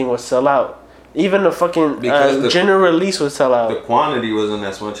 Everything was sell out. Even the fucking Because the- general release would sell out. The quantity wasn't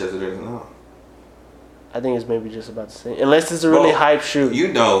as much as it is now. I think it's maybe just about the same. Unless it's a really Bro, hype shoe. You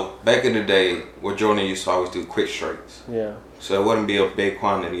know, back in the day, what Jordan used to always do, quick straights. Yeah. So it wouldn't be a big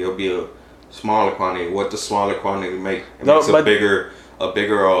quantity. It'll be a smaller quantity. What the smaller quantity make? It No, makes but- a bigger But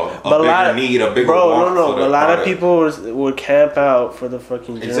need, a bigger bro, want no. for the A lot of product. people would camp out for the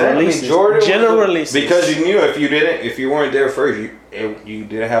fucking general Exactly. I mean, releases. Jordan was general a- releases. Because you knew if you weren't there first, you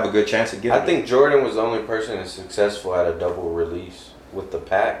didn't have a good chance of getting I think Jordan was the only person that's successful at a double release with the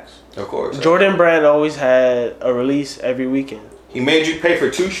packs. it. Of course. Jordan Brand always had a release every weekend. He made you pay for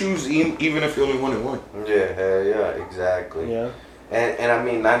 2 shoes even if you only wanted one. Yeah, hell yeah, exactly. Yeah. And I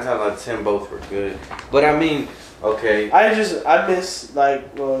mean, 9 times out of 10, both were good. But I mean, okay. I miss like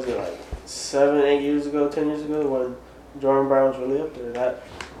what was it like 7, 8 years ago, 10 years ago when Jordan Brown was really up there.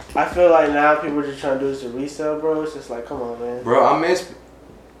 I feel like now people are just trying to do this to resell, bro. It's just like, come on, man. Bro, I miss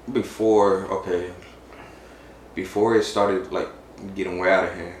before it started like getting way out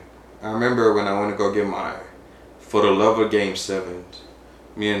of hand. I remember when I went to go get my For the Love of Game 7s,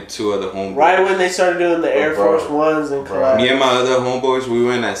 me and 2 other homeboys. Right when they started doing the Air bro. Force Ones and Bro. collabs. Me and my other homeboys, we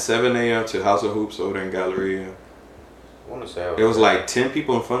went at 7 a.m. to House of Hoops over there in Galleria. I want to say It was like 10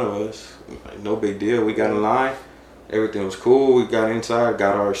 people in front of us. Like, no big deal. We got in line. Everything was cool. We got inside,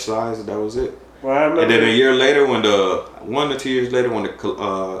 got our size, and that was it. Well, I remember And then a year later, 1 or 2 years later, when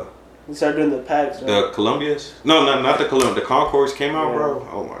we started doing the packs. Right? the Columbias, no, not the Columbia, the Concords came out, Yeah. bro.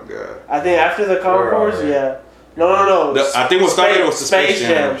 Oh my god. I think after the Concourse, alright. yeah. No. I think what started was the Space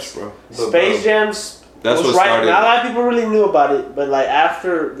Jams, Jams. bro. Space Jams. That's was what right. started. Not a lot of people really knew about it, but like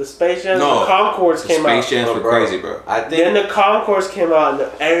after the Space Jams, No, the Concourse The came Space out. Jams Oh, were bro. crazy, bro. I Then think the Concourse came out,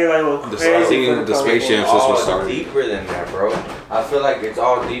 and everybody went The crazy. Space- for the Space Concourse. Jams was what it's started. deeper than that, bro. I feel like it's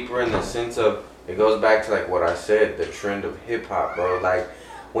all deeper in the sense of it goes back to like what I said, the trend of hip hop, bro. Like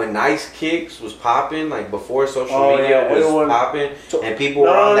when Nice Kicks was popping, like before social Oh, media yeah, was everyone- popping, and people were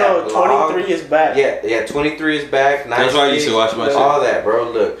on No. that blog. 23 is back. Yeah, 23 is back. Nice That's why I used to Kicks, watch my shit. all that, bro.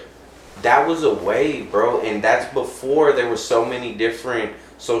 Look, that was a wave, bro, and that's before there were so many different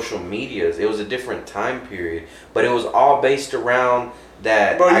social medias. It was a different time period, but it was all based around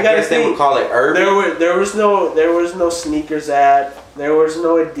that Bro, you I gotta guess they think, would call it urban. There was no sneakers ad. There was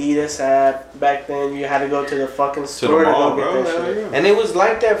no Adidas ad back then. You had to go to the fucking store to mall, go bro. get that shit. And it was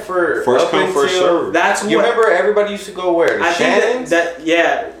like that for First up come, first until- serve. That's You what. remember everybody used to go where? The I Shannons? think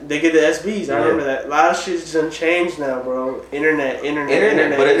that they get the SBs. I Yeah. remember that. A lot of shit's done changed now, bro. Internet,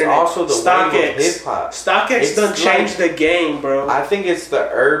 but it's also the wave of hip hop. StockX It's done like- changed the game, bro. I think it's the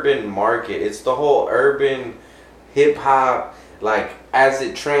urban market. It's the whole urban hip hop. Like as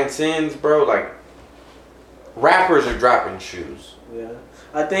it transcends, bro. Like rappers are dropping shoes. Yeah,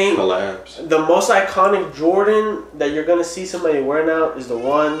 I think Collabs. the most iconic Jordan that you're gonna see somebody wear now is the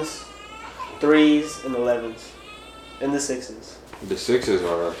 1s, 3s, and 11s, and the 6s. The 6s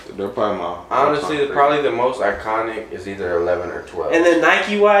are. They're probably my. Honestly, top probably the most iconic is either 11 or 12. And then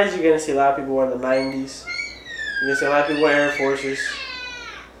Nike wise, you're gonna see a lot of people wearing the 90s. You're gonna see a lot of people wearing Air Forces,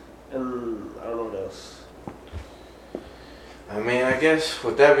 and I don't know what else. I mean, I guess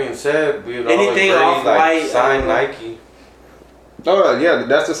with that being said, we would all Anything agree, Off-White, sign Nike. Oh yeah,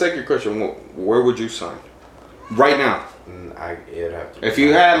 that's the second question. Where would you sign? Right now, It'd have to. if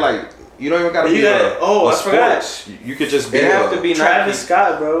you had like, you don't even gotta You be got- I forgot. sports. You could just be. It'd have to be Travis Nike.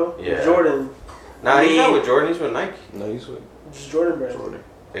 Scott, bro. Yeah. Jordan. Nah, I he's not mean- with Jordan. He's with Nike. No, he's with Just Jordan brand. Jordan.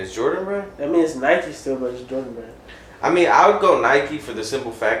 It's Jordan, bro. I mean, it's Nike still, but it's Jordan brand. I mean, I would go Nike for the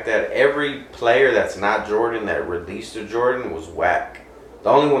simple fact that every player that's not Jordan that released a Jordan was whack. The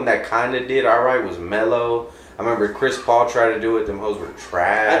only one that kind of did all right was Melo. I remember Chris Paul tried to do it. Them hoes were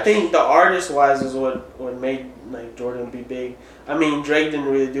trash. I think the artist wise is what made like Jordan be big. I mean, Drake didn't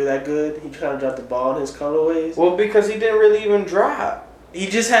really do that good. He kind of dropped the ball in his colorways. Well, because he didn't really even drop. He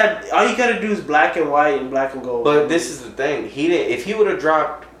just had all you gotta do is black and white and black and gold. But this is the thing. He didn't. If he would have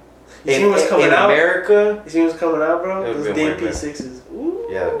dropped You see in, what's coming in out? America, You see what's coming out, bro? It would've Those been way DMP6s. Ooh,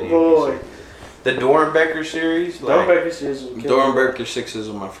 yeah, the boy. the Dornbecker series, like, Dornbecker series was killing. Dornbecker 6s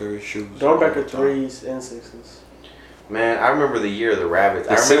are my favorite shoes. Dornbecker 3s and 6s. man, I remember the year of the Rabbits.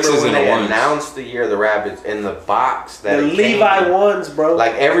 The I remember sixes when and the they ones. announced the year of the Rabbits in the box that The it came Levi in. ones, bro.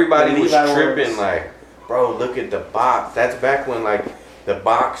 Like everybody The was Levi tripping, ones. like, bro, look at the box. That's back when like the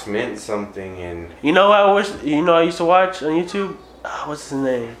box meant something, and You know what I wish? You know I used to watch on YouTube? What's his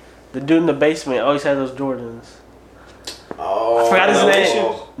name? The dude in the basement always had those Jordans. oh, I forgot his Revelations?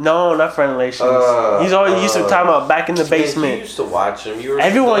 name. No, not Friend Relations. He's always used to talk about back in the Man, you basement. used to watch him. You were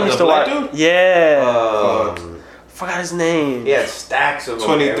Everyone The used to black watch. dude? Yeah. Um, Forgot his name. he had stacks of them.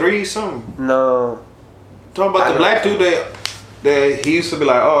 23 something. No. Talking about I the know. black dude that he used to be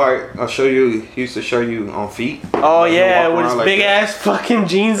like, all right, I'll show you. He used to show you on feet. Oh Like, yeah, walk with his around like big that. ass fucking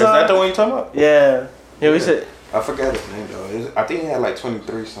jeans Is on. that the one you talking about? Yeah. He always said, I forgot his name though. I think he had like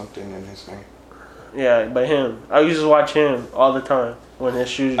 23 something in his name. yeah, but him. I used to watch him all the time when his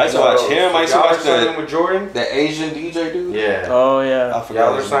shoes. I used to watch him. I used to Y'all are watch signing the with Jordan. Asian DJ dude. Yeah. Oh yeah. I forgot.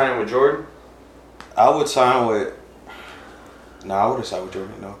 Y'all are his name. signing with Jordan. I would sign with. No, I would have signed with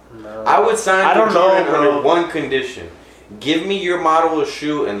Jordan. No. No. I would sign I with don't know, Jordan bro. under one condition: give me your model of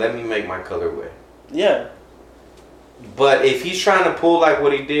shoe and let me make my colorway. Yeah. But if he's trying to pull like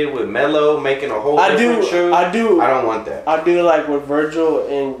what he did with Melo, making a whole I different do. shoe, I do. I don't want that. I do like what Virgil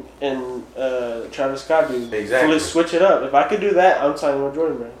and Travis Scott do. Exactly. Switch it up. If I could do that, I'm signing with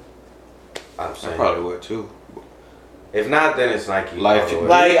Jordan brand. I'm I saying. probably would too. If not, then it's Nike. Like, all the way.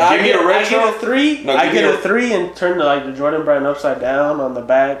 Like I Give me get, a retro. I get a 3. No, I give me get a- a 3 and turn the Jordan brand upside down on the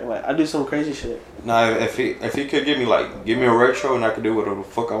back. Like I do some crazy shit. Nah, if he could give me a retro and I could do whatever the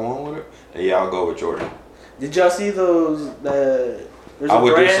fuck I want with it, then yeah, I'll go with Jordan. Did y'all see those? There's I a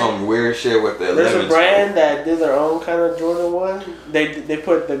would brand, do some weird shit with the 11s. There's a brand that did their own kind of Jordan one. They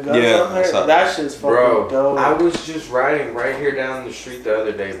put the guns Yeah, on I saw her. that. That shit's fucking Bro, dope. I was just riding right here down the street the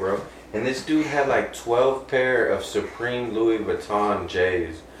other day, bro. And this dude had like 12 pair of Supreme Louis Vuitton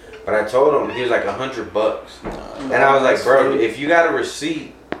J's. But I told him he was like $100. And I was like, bro, if you got a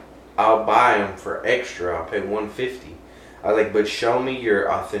receipt, I'll buy them for extra. I'll pay $150. I was like, but show me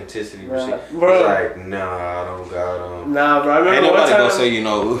your authenticity receipt. Bro. He's like, nah, I don't got them. Nah, bro. I Ain't remember one nobody time. gonna say you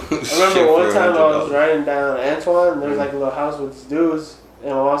know. I remember one time I was riding down Antoine. There was like a little house with these dudes, and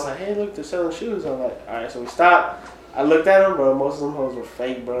my mom was like, "Hey, look, they're selling shoes." I'm like, "All right." So we stopped. I looked at them, bro. Most of them hoes were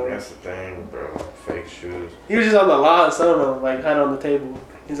fake, bro. That's the thing, bro. Fake shoes. He was just on the lawn, selling them, like had it on the table.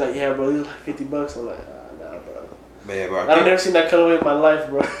 He's like, "Yeah, bro, these are like $50." I'm like, "Nah, bro." Yeah, bro. I've never seen that colorway in my life,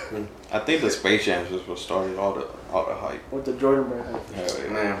 bro. I think the Space Jams was what started all the hype. With the Jordan brand. Hell yeah.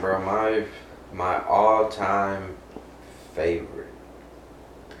 Man, bro, my all-time favorite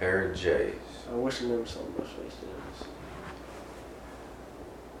pair of J's. I wish I never saw those Space Jams.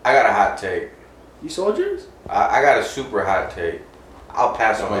 I got a hot take. You sold yours? I got a super hot take. I'll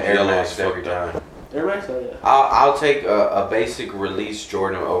pass on the Those Air yellows Max every fucked up. time. Air Max, oh yeah. I'll take a basic release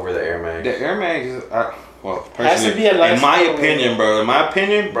Jordan over the Air Max. The Air Max is, well, Has to personally, be a nice in my color.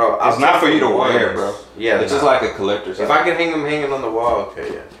 opinion, Bro, it's not for you to wear, bro. Yeah, It's just like a collector's. if I can hang them hanging on the wall,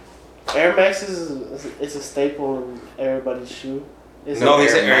 okay, yeah. Air Max is a staple in everybody's shoe. No, he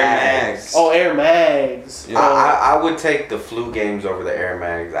said Air Max. Oh, Air Mags. Yeah. I would take the flu games over the Air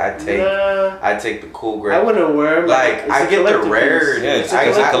Mags. I'd take the cool grade. I wouldn't wear them. Like I get the rarity. Yeah, it's I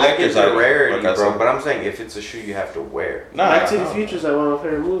a get collector's the item, rarity, like I bro. said. But I'm saying if it's a shoe you have to wear. Back to the Future's like one of my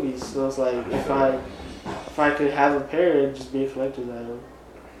favorite movies. So it's like if I could have a pair, it'd just be a collector's item.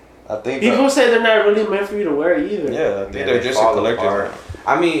 I think People say they're not really meant for you to wear either. Yeah, I think Yeah, they're they just a fall collector's apart. item.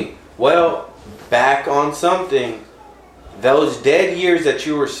 I mean, well, back on something. Those dead years that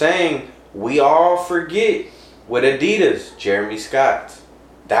you were saying, we all forget with Adidas, Jeremy Scott.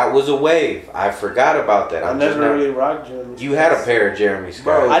 That was a wave. I forgot about that. I never really rocked Jeremy. You had a pair of Jeremy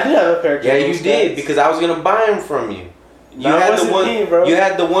Scott. I did have a pair of Yeah, Jeremy you Scotts. did because I was gonna buy them from you. You That had wasn't the one. me, bro. You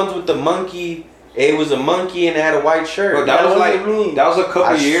had the ones with the monkey. It was a monkey and it had a white shirt. Bro, that was wasn't like me. that was a couple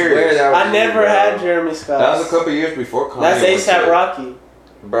I years. swear that was I never you, bro. had Jeremy Scott. That was a couple years before Kanye. That's went ASAP to- Rocky.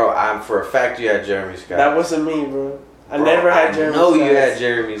 Bro, I'm for a fact you had Jeremy Scott. That wasn't me, bro. I Bro, never had Jeremy No, Scotts. you had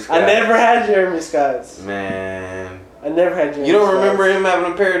Jeremy Scott. I never had Jeremy Scott's. Man, I never had Jeremy you don't Scott's. remember him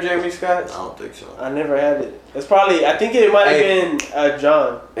having a pair of Jeremy I Scotts? don't think so. I never had it. It's probably. I think it might have Hey. been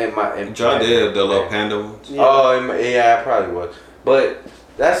John. John did the little panda ones. Yeah. Oh, yeah, I probably was. But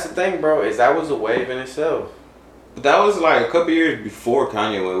that's the thing, bro. Is that was a wave in itself. But that was like a couple years before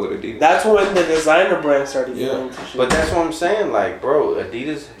Kanye went with Adidas. That's when the designer brand started Yeah. getting into shit. But that's what I'm saying. Like, bro,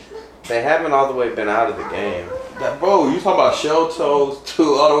 Adidas, they haven't all the way been out of the game. That, bro, you talking about shell toes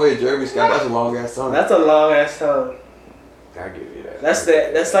to all the way to Jeremy Scott? That's a long ass time. That's a long ass time. I give you that.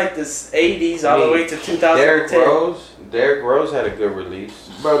 That's like the 80s all the way to 2010. Derrick Rose had a good release.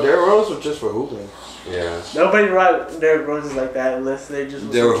 Bro, Derrick Rose was just for hooping. Yeah. Nobody rocked Derrick Roses like that unless they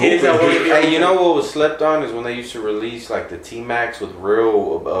just They were kids that hooping. wanted to be. Hey, you know what was slept on is when they used to release like the T-Max with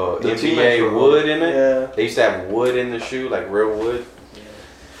real The NBA T-Max were wood in it. Yeah. They used to have wood in the shoe, like real wood.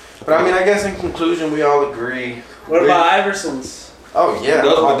 But I mean, I guess in conclusion, we all agree. What about Iversons? Oh yeah,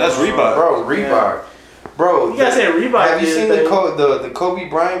 But that's Reebok. bro. Reebok, Yeah. bro. You guys say Reebok. Have you did seen thing. the Kobe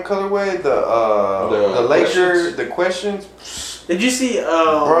Bryant colorway? The Laker questions? the questions. Did you see?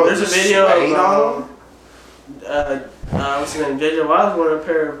 Bro, there's a the video suede of what's his name? JJ Watt's wearing a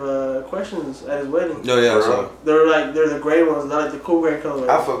pair of questions at his wedding. No, yeah, Bro. so. They're the gray ones, not like the cool gray color.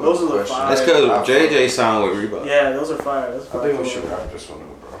 I fuck with Those are the Questions. fire. It's because JJ signed with Reebok. Yeah, those are fire. Those are I fire think we colors. should wrap this one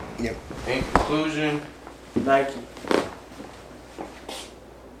up, bro. Yep. In conclusion, Nike.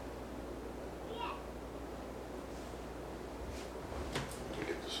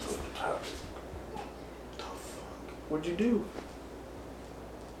 get this little topic. What'd you do?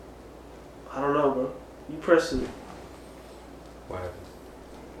 I don't know, bro. You press it. What happened?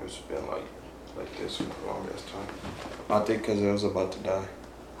 It's been like this for the longest time. I think because it was about to die.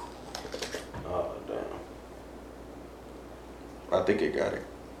 Oh damn. I think it got it.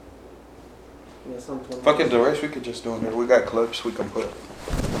 Yeah, something. Fuck it, the rest we could just do in here. We got clips we can put.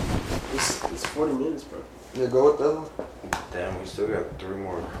 It's 40 minutes, bro. Yeah, go with the other one. Damn, we still got three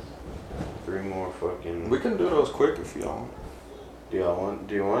more fucking. We can do those quick if you want. Do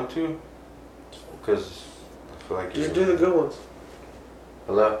you want to? Because I feel like Just do the good ones.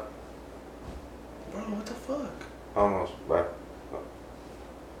 Hello. Bro, what the fuck? Almost back.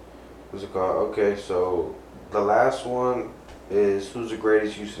 What's it called? Okay, so the last one is who's the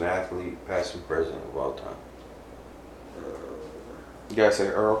greatest Houston athlete, past and present, of all time? You guys say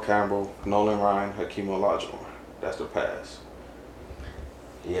Earl Campbell, Nolan Ryan, Hakeem Olajuwon. That's the pass.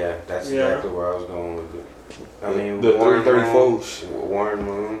 Yeah, that's Yeah. exactly where I was going with it. I mean, The Warren 334s. Moon, Warren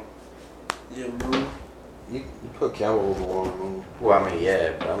Moon. Yeah, bro. You put Campbell over Warren Moon. Well, I mean,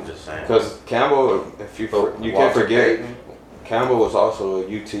 yeah, but I'm just saying. Because Campbell, if you can't Walter forget, Payton. Campbell was also a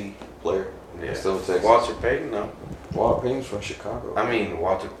UT player. Yeah. Still in Texas. Walter Payton, no. Walter Payton's from Chicago. I mean,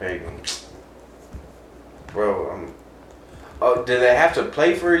 Walter Payton. Bro, oh, do they have to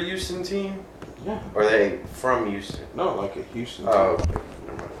play for a Houston team? Yeah. Or are they from Houston? No, like a Houston. Oh, okay.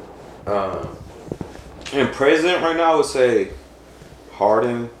 Never mind. In president right now, I would say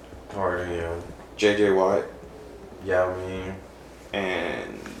Harden, Harden, yeah. JJ Watt, Yeah, I mean,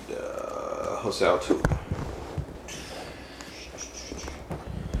 and Jose Altuve.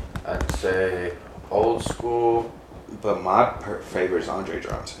 I'd say old school. But my favorite is Andre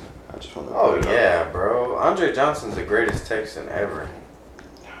Johnson. I just want to. Oh, yeah, bro. Andre Johnson's the greatest Texan ever.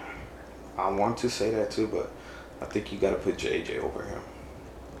 I want to say that too, but I think you got to put JJ over him.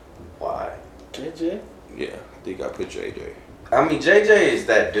 Why? JJ? Yeah, I think you got to put JJ. I mean, JJ is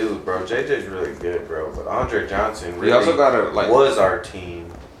that dude, bro. JJ's really good, bro. But Andre Johnson really also gotta, like, was our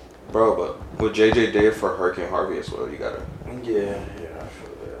team. Bro, but what JJ did for Hurricane Harvey as well, you gotta... Yeah, I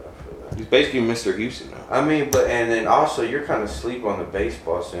feel that. He's basically Mr. Houston now. I mean, but and then also you're kind of asleep on the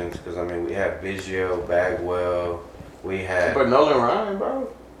baseball sense because I mean we had Biggio, Bagwell, we had. But Nolan Ryan,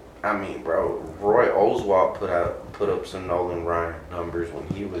 bro. I mean, bro, Roy Oswalt put up some Nolan Ryan numbers when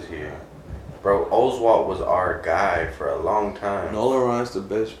he was here. Bro, Oswalt was our guy for a long time. Nolan Ryan's the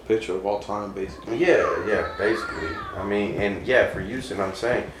best pitcher of all time, basically. Yeah, basically. I mean, and yeah, for Houston, I'm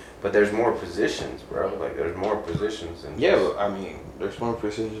saying. But there's more positions, bro. Like, there's more positions. Than Yeah, but, I mean, there's more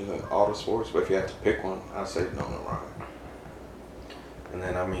positions in all the sports, but if you have to pick one, I'd say Nolan Ryan. And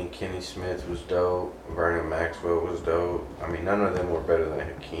then, I mean, Kenny Smith was dope. Vernon Maxwell was dope. I mean, none of them were better than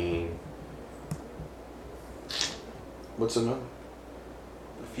Hakeem. What's another?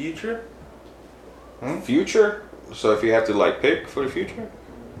 The future? Future? So if you have to, like, pick for the future?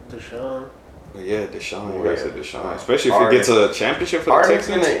 Deshaun. Yeah, Deshaun. You Yeah. guys said Deshaun. Especially if he gets a championship for the Harden's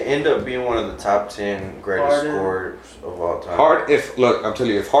Texans. going to end up being one of the top 10 greatest Harden. scorers of all time. I'm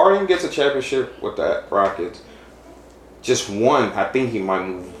telling you, if Harden gets a championship with that Rockets, just one, I think he might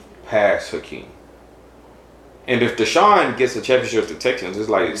move past Hakeem. And if Deshaun gets a championship with the Texans, it's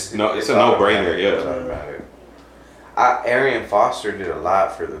like it's a no-brainer. It Yeah, doesn't matter. Arian Foster did a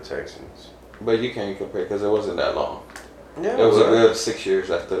lot for the Texans. but you can't compare because it wasn't that long. Yeah, It was a good 6 years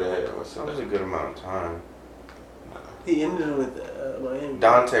after that. That was a good amount of time. He ended with Miami.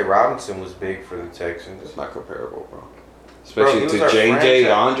 Dante Robinson was big for the Texans. It's not comparable, bro. Especially he to was our JJ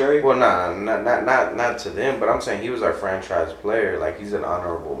franchise- Andre. Well, not to them, but I'm saying he was our franchise player. Like, he's an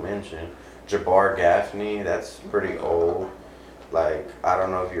honorable mention. Jabbar Gaffney, that's pretty old. Like, I don't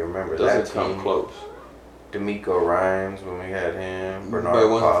know if you remember Doesn't that come team. close. D'Amico Rhymes when we had him. Bernard But it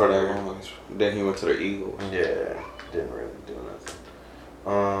wasn't for Potter. that long. Then he went to the Eagles. Yeah, didn't really do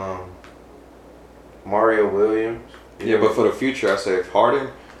nothing. Mario Williams. Yeah, but for the future, I say if Harden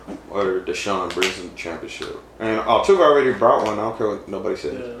or Deshaun brings him the championship. And Altuve already brought one. I don't care what nobody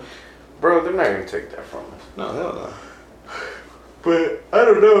says. Yeah. Bro, they're not going to take that from us. No, hell no. But, I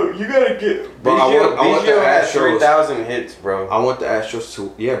don't know. You got to get... Bro, I want the Biggio had Astros. 3,000 hits, bro. I want the Astros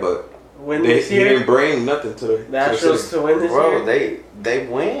to, but Win he this year? didn't bring nothing to the Astros city. to win this Bro, year? they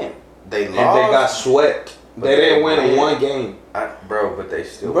win. They And lost. they got swept. But They didn't they win win. one game. Bro, but they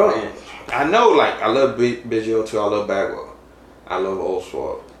still Bro, win. I know, like, I love Biggio too. I love Bagwell. I love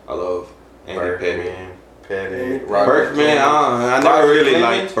Oswald. I love Andy Pettit. Pettit. Berkman, I never Roger really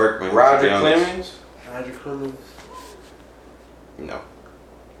Clemens? liked Berkman. Roger to be honest. Clemens. Roger Clemens. No.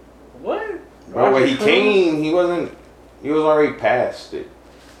 What? Bro, when he Roger came, he was already past it.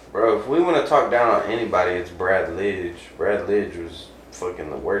 Bro, if we want to talk down on anybody, it's Brad Lidge. Brad Lidge was fucking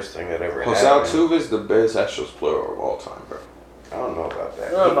the worst thing that ever Jose happened. Altuve is the best Astros player of all time, bro. I don't know about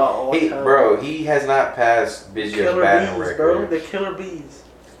that. Not about all time. Bro, he has not passed Biggio's Killer batting bees, record. bro. The killer bees.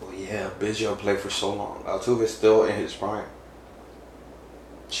 Well, yeah, Biggio played for so long. Altuve is still in his prime.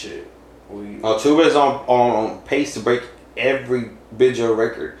 Shit. Altuve is on pace to break every Biggio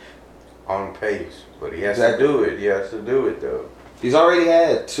record. On pace. But he has Exactly. to do it. He has to do it, though. He's already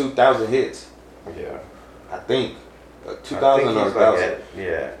had 2,000 hits, Yeah. I think. I 2,000 think or he's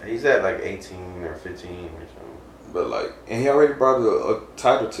 1,000. he's at like 18 or 15 or something. But like, and he already brought a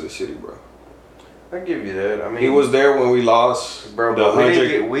title to the city, bro. I give you that. I mean, He was there when we lost bro. the But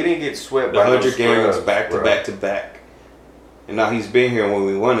 100 we didn't get swept the by 100 those games scrubs, back to bro. back to back. And now he's been here when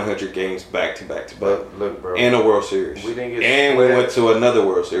we won 100 games back to back to back. But look, bro. And a World Series. We didn't get and swept. we went to another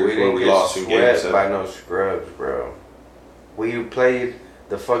World Series where we lost in Game swept 7. by no scrubs, bro. We played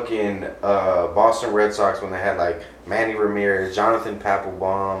the fucking Boston Red Sox when they had like Manny Ramirez, Jonathan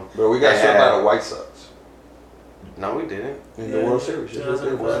Papelbon. Bro, we got They swept by had- the White Sox No, we didn't. in the Yeah, World Series. Yes, we did.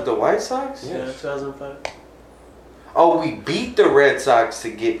 2005. Was it the White Sox? Yeah, 2005. Oh, we beat the Red Sox to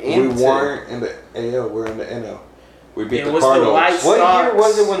get We into. weren't in the AL. We're in the NL. We beat It the was the Cardinals. White What year Sox.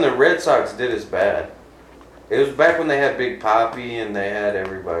 was it when the Red Sox did us bad? It was back when they had Big Papi and they had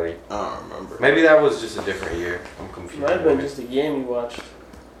everybody. I don't remember. Maybe that was just a different year. I'm confused. Might have been just a game you watched.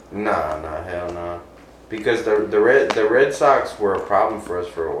 Nah, hell no. Because the Red Sox were a problem for us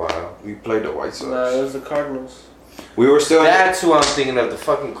for a while. We played the White Sox. Nah, it was the Cardinals. We were still. That's who I'm thinking of. The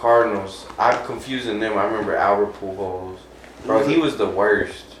fucking Cardinals. I'm confusing them. I remember Albert Pujols. Bro, he was the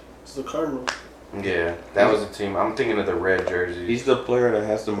worst. It's the Cardinals. Yeah, that was the team. I'm thinking of the red jerseys. He's the player that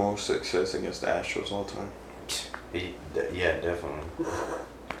has the most success against the Astros all time. Yeah, definitely.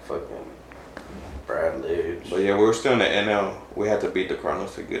 Fucking Brad Lidge. But yeah, we were still in the NL. We had to beat the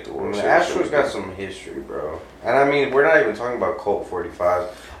Cardinals to get the World The Series. Astros got some history, bro. And I mean, we're not even talking about Colt 45.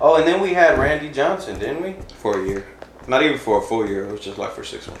 Oh, and then we had Randy Johnson, didn't we? for a year. Not even for a full year. It was just like for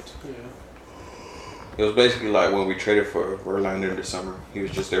 6 months. Yeah. It was basically like when we traded for Verlander in the summer. He was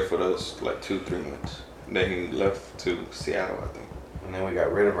just there for us like 2-3 months. And then he left to Seattle, I think. And then we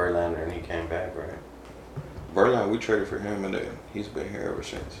got rid of Verlander and he came back, right? Verlander, we traded for him, and then he's been here ever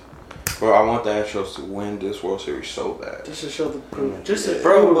since. Bro, I want the Astros to win this World Series so bad. Just to show the proof. Just to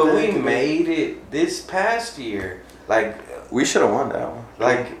Bro, prove but that we it can made it this past year. Like, We should have won that one.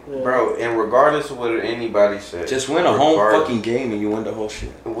 like, Yeah. bro, and regardless of what anybody said, Just win a home fucking game and you win the whole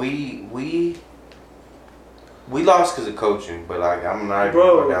shit. We lost because of coaching, but like I'm not even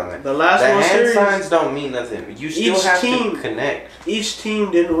Bro, going down there. the last The World hand Series, signs don't mean nothing. You still Each have team- to connect. each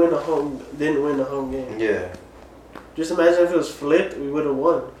team didn't win the home game. Yeah. Just imagine if it was flipped, we would have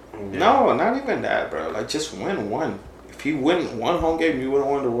won. Yeah. No, not even that, bro. Like, just win one. If you win one home game, you would have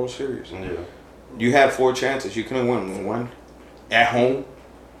won the World Series. Yeah. You had 4 chances. You couldn't win one at home.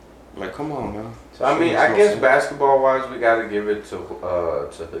 Like, come on, man. So I mean, I guess basketball wise, we got to give it to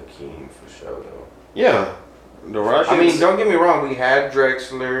Hakeem for sure, though. Yeah. The Russians. I mean, don't get me wrong. We had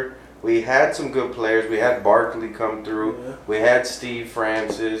Drexler. We had some good players. We had Barkley come through. Yeah. We had Steve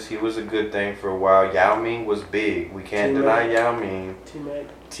Francis. He was a good thing for a while. Yao Ming was big. We can't T-Mac. deny Yao Ming. T-Mac.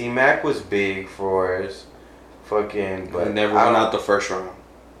 T-Mac was big for us. Fucking, but But never I went don't- out the first round.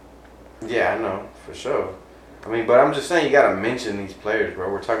 Yeah, I know, for sure. I mean, but I'm just saying, you gotta mention these players, bro.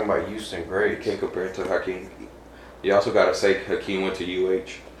 We're talking about Houston You greats. can't compare it to Hakeem. You also got to say Hakeem went to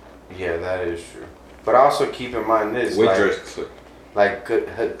UH. Yeah, that is true. But also keep in mind this, With like,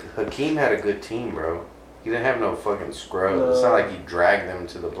 Drexler. Hakeem had a good team, bro. He didn't have no fucking scrubs. It's not like he dragged them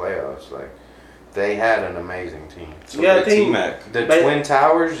to the playoffs. Like, they had an amazing team. So Yeah, I did think- T-Mac. The Ba- Twin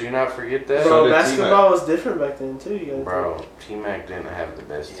Towers, do you not forget that? So Bro, did basketball was different back then too. You gotta Bro, T-Mac didn't have the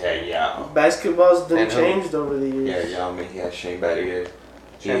best team. yeah. think. Basketball's been And who? changed over the years. Yeah, I mean, he had Shane Battier.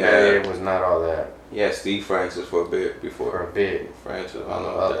 Shane He Battier had, was not all that. he had Steve Francis for a bit For before. a bit. Francis, I don't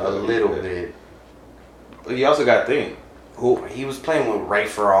know. what the A hell he little did. bit. But he also got thing. Who he was playing with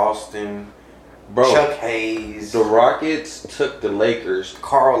Rafer Austin, Bro, Chuck Hayes, the Rockets took the Lakers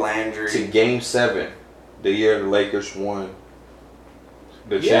Carl to Landry. Game 7 the year the Lakers won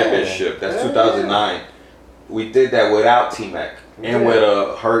the Yeah. championship. That's Yeah. 2009. We did that without T-Mac. And Yeah. with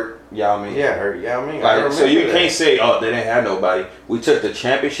a hurt Yao Ming. Yeah, her. Yeah, I mean, I Like, so you remember that. can't say, oh, they didn't have nobody. We took the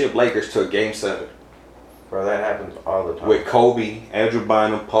championship Lakers to a Game 7 Bro, that happens all the time. with Kobe, Andrew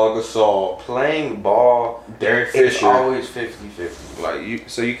Bynum, Paul Gasol, Playing ball, Derek it's Fisher. always 50-50. Like, you,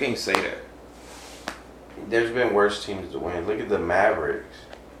 so you can't say that. There's been worse teams to win. Look at the Mavericks.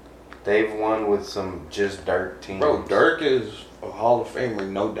 They've won with some just dirt teams. Bro, Dirk is a Hall of Famer,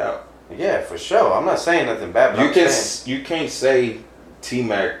 no doubt. Yeah, for sure. I'm not saying nothing bad, but You I'm can saying, you can't say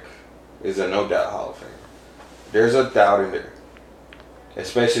T-Mac is a no doubt Hall of Famer. There's a doubt in there,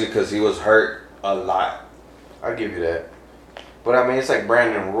 especially because he was hurt a lot. I'll give you that. But I mean, it's like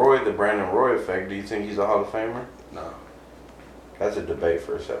Brandon Roy, the Brandon Roy effect. Do you think he's a Hall of Famer? No, That's a debate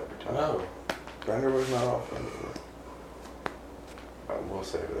for a separate time. no, Brandon was not Hall of Famer. We'll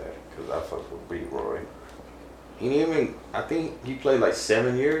save that because I fuck with B. Roy. He didn't even. I think he played like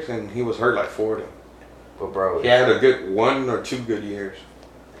 7 years, and he was hurt like 4 of them. But bro, He had a good 1 or 2 good years.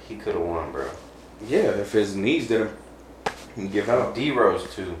 he could have won, bro. Yeah, if his knees didn't give out. D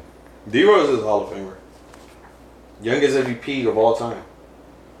Rose too. D Rose is a Hall of Famer. Youngest MVP of all time.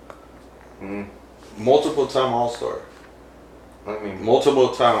 Mm. Multiple time All Star. I mean, Multiple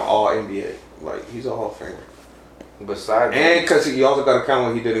time All NBA. Like, he's a Hall of Famer. besides, And because he also got to count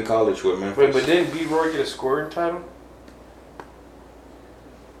what he did in college with Memphis. wait, but didn't B. Roy get a scoring title?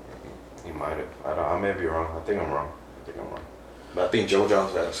 He might have. I may be wrong. I think I'm wrong. But I think Joe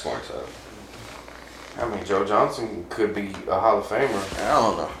Johnson had a scoring title. I mean, Joe Johnson could be a Hall of Famer. I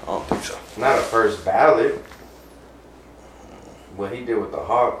don't know. I don't think so. Not a first ballot. What he did with the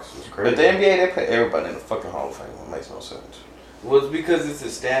Hawks was crazy. But the NBA, they put everybody in the fucking Hall of Fame. It makes no sense. Well, it's because it's a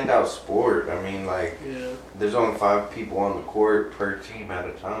standout sport. I mean, like, Yeah. there's only 5 people on the court per team at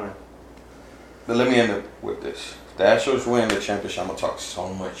a time. But let me end up with this. The Astros win the championship. I'm going to talk so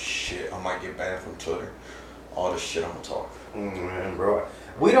much shit. I might get banned from Twitter. All the shit I'm going to talk. Man, bro.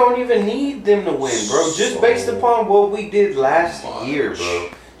 We don't even need them to win, bro. Just So based upon what we did last much year, bro.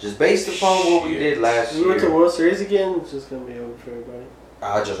 Just based upon what we did last We went to year. World Series again. It's just gonna be over for everybody.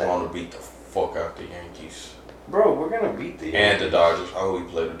 I just want to beat the fuck out the Yankees. Bro, we're going to beat the And Yankees. the Dodgers. I hope we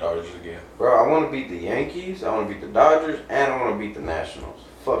play the Dodgers again. Bro, I want to beat the Yankees. I want to beat the Dodgers. And I want to beat the Nationals.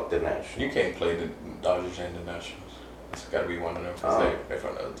 Fuck the Nationals. You can't play the Dodgers and the Nationals. It's got to be one of them because Oh. they're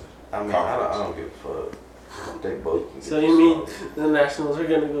from the other. I mean, I don't give a fuck. They both can So get you mean destroyed. the Nationals are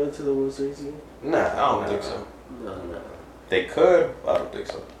gonna go to the World Series again? Nah, I don't think so. No. They could, but I don't think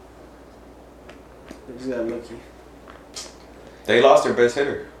so. They just got lucky. They lost their best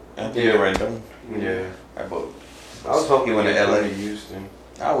hitter. Anthony Yeah. Rendon. Yeah. I vote. I was hoping He went to he'd come LA. to Houston.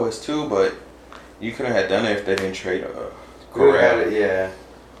 I was too, but you couldn't have done it if they didn't trade Correa. Correa. Yeah.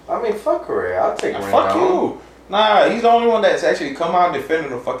 I mean, fuck Correa. I'll take Rendon. Fuck you. Nah, he's the only one that's actually come out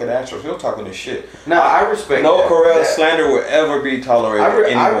defending the fucking Astros. He'll talking this shit. No, I respect No that. Correa That- slander will ever be tolerated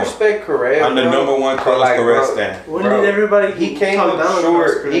I anymore. respect Correa. I'm the bro, number one but Carlos like, Correa bro, stan. When Bro, did everybody he came talk up down short.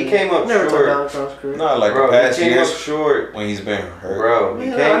 across Korea? He came up Never short. talked down across Korea. Not like Bro, the past he came years up short. when he's been hurt. Bro, he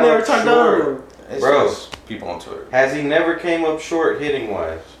Yeah, came I never up talked down to short. him. It's Bro. just people on Twitter. Has he never came up short hitting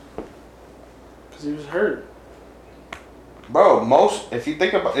wise? Because he was hurt. Bro,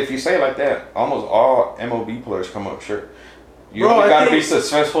 if you say it like that, almost all MLB players come up short. You Bro, only I got to think- be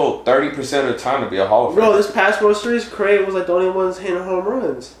successful 30% of the time to be a Hall of Famer. Bro, this past World Series, Correa was like the only ones hitting home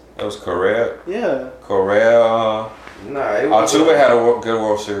runs. It was Correa. Yeah. Correa. Nah, it was. Altuve had a good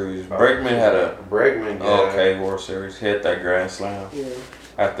World Series. Bregman had a Bregman. Yeah. okay World Series. He hit that grand slam. Yeah.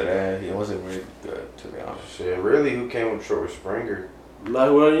 After that, he wasn't really good, to be honest. Shit, really, who came up short with Springer?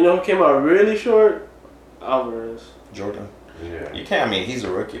 Like, well, you know who came out really short? Alvarez. Jordan. Yeah. You can't. I mean, he's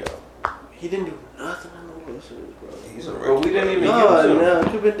a rookie though. He didn't do nothing in the World Series, bro. He's a rookie. But we didn't even No, use him. no, it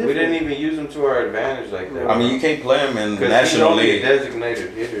could have been different. We didn't even use him to our advantage like that. I mean, you can't play him in the 'Cause National he's only League. a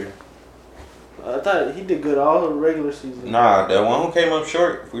designated hitter. I thought he did good all the regular season. Nah, the one who came up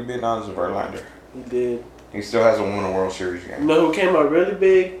short, if we being honest, is Verlander. He did. He still hasn't won a World Series You game. know who came out really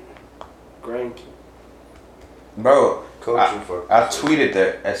big? Greinke. Bro, Coaching fuck. I tweeted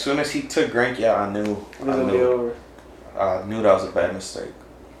that as soon as he took Greinke out, I It was gonna be knew over. that was a bad mistake.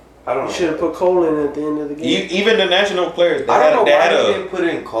 I don't You know. should have put Cole in at the end of the game. Even the national players, I don't know they why had he a didn't put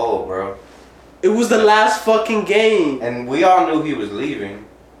in Cole, bro. It was the last fucking game. And we all knew he was leaving.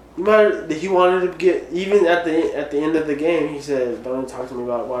 You might. He wanted to get even at the end of the game. He said, "Don't even talk to me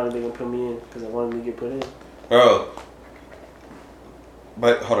about why they gonna put me in because I wanted to get put in." bro.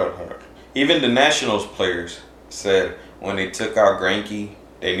 But hold on. Even the Nationals players said when they took out Greinke,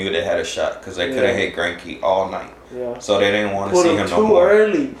 they knew they had a shot because they couldn't hit Greinke all night. Yeah. So they didn't want to Put see him him no too more.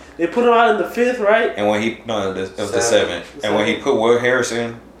 early. They put him out in the 5th, right? And when it was the Seventh. 7th. And when he put Will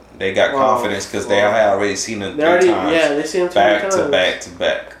Harrison, they got Wow. confidence because they had already seen him They 3 already, times. yeah, they seen him 3 back times. to back to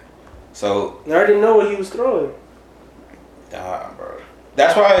back. So, They already know what he was throwing. bro.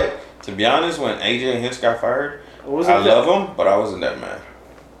 That's why, to be honest, when AJ and Hinch got fired, I love him, but I wasn't that mad.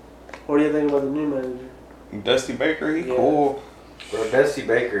 What do you think about the new manager? Dusty Baker, he Yeah. cool. Bro, Dusty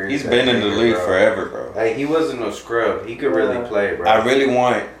Baker is He's that been in the nigga, league bro. forever, bro. Like, he wasn't no scrub. He could really Yeah. play, bro. I really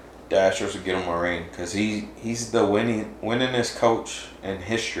want the Astros to get him a ring because he's the winningest coach in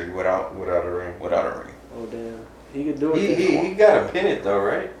history without Without a ring. a ring. Oh damn, he could do it. He got a pennant, though,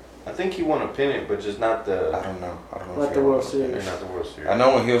 right? I think he won a pennant, but just not I the... don't know. Not if the he World won. Series. Not the World Series. I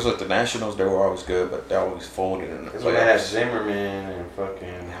know when he was with the Nationals, they were always good, but they always folded in the That's when they had playoffs. Zimmerman and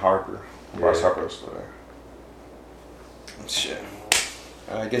fucking... Harper. Yeah. Bryce Harper was still there. Shit.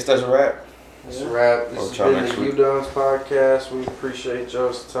 I guess that's a wrap. That's a wrap. This We'll has try been the next week. Houdons podcast. We appreciate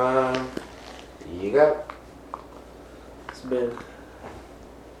y'all's time. You got It's been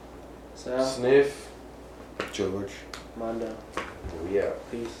Sal, Sniff. George. Mondo. We out.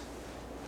 Peace.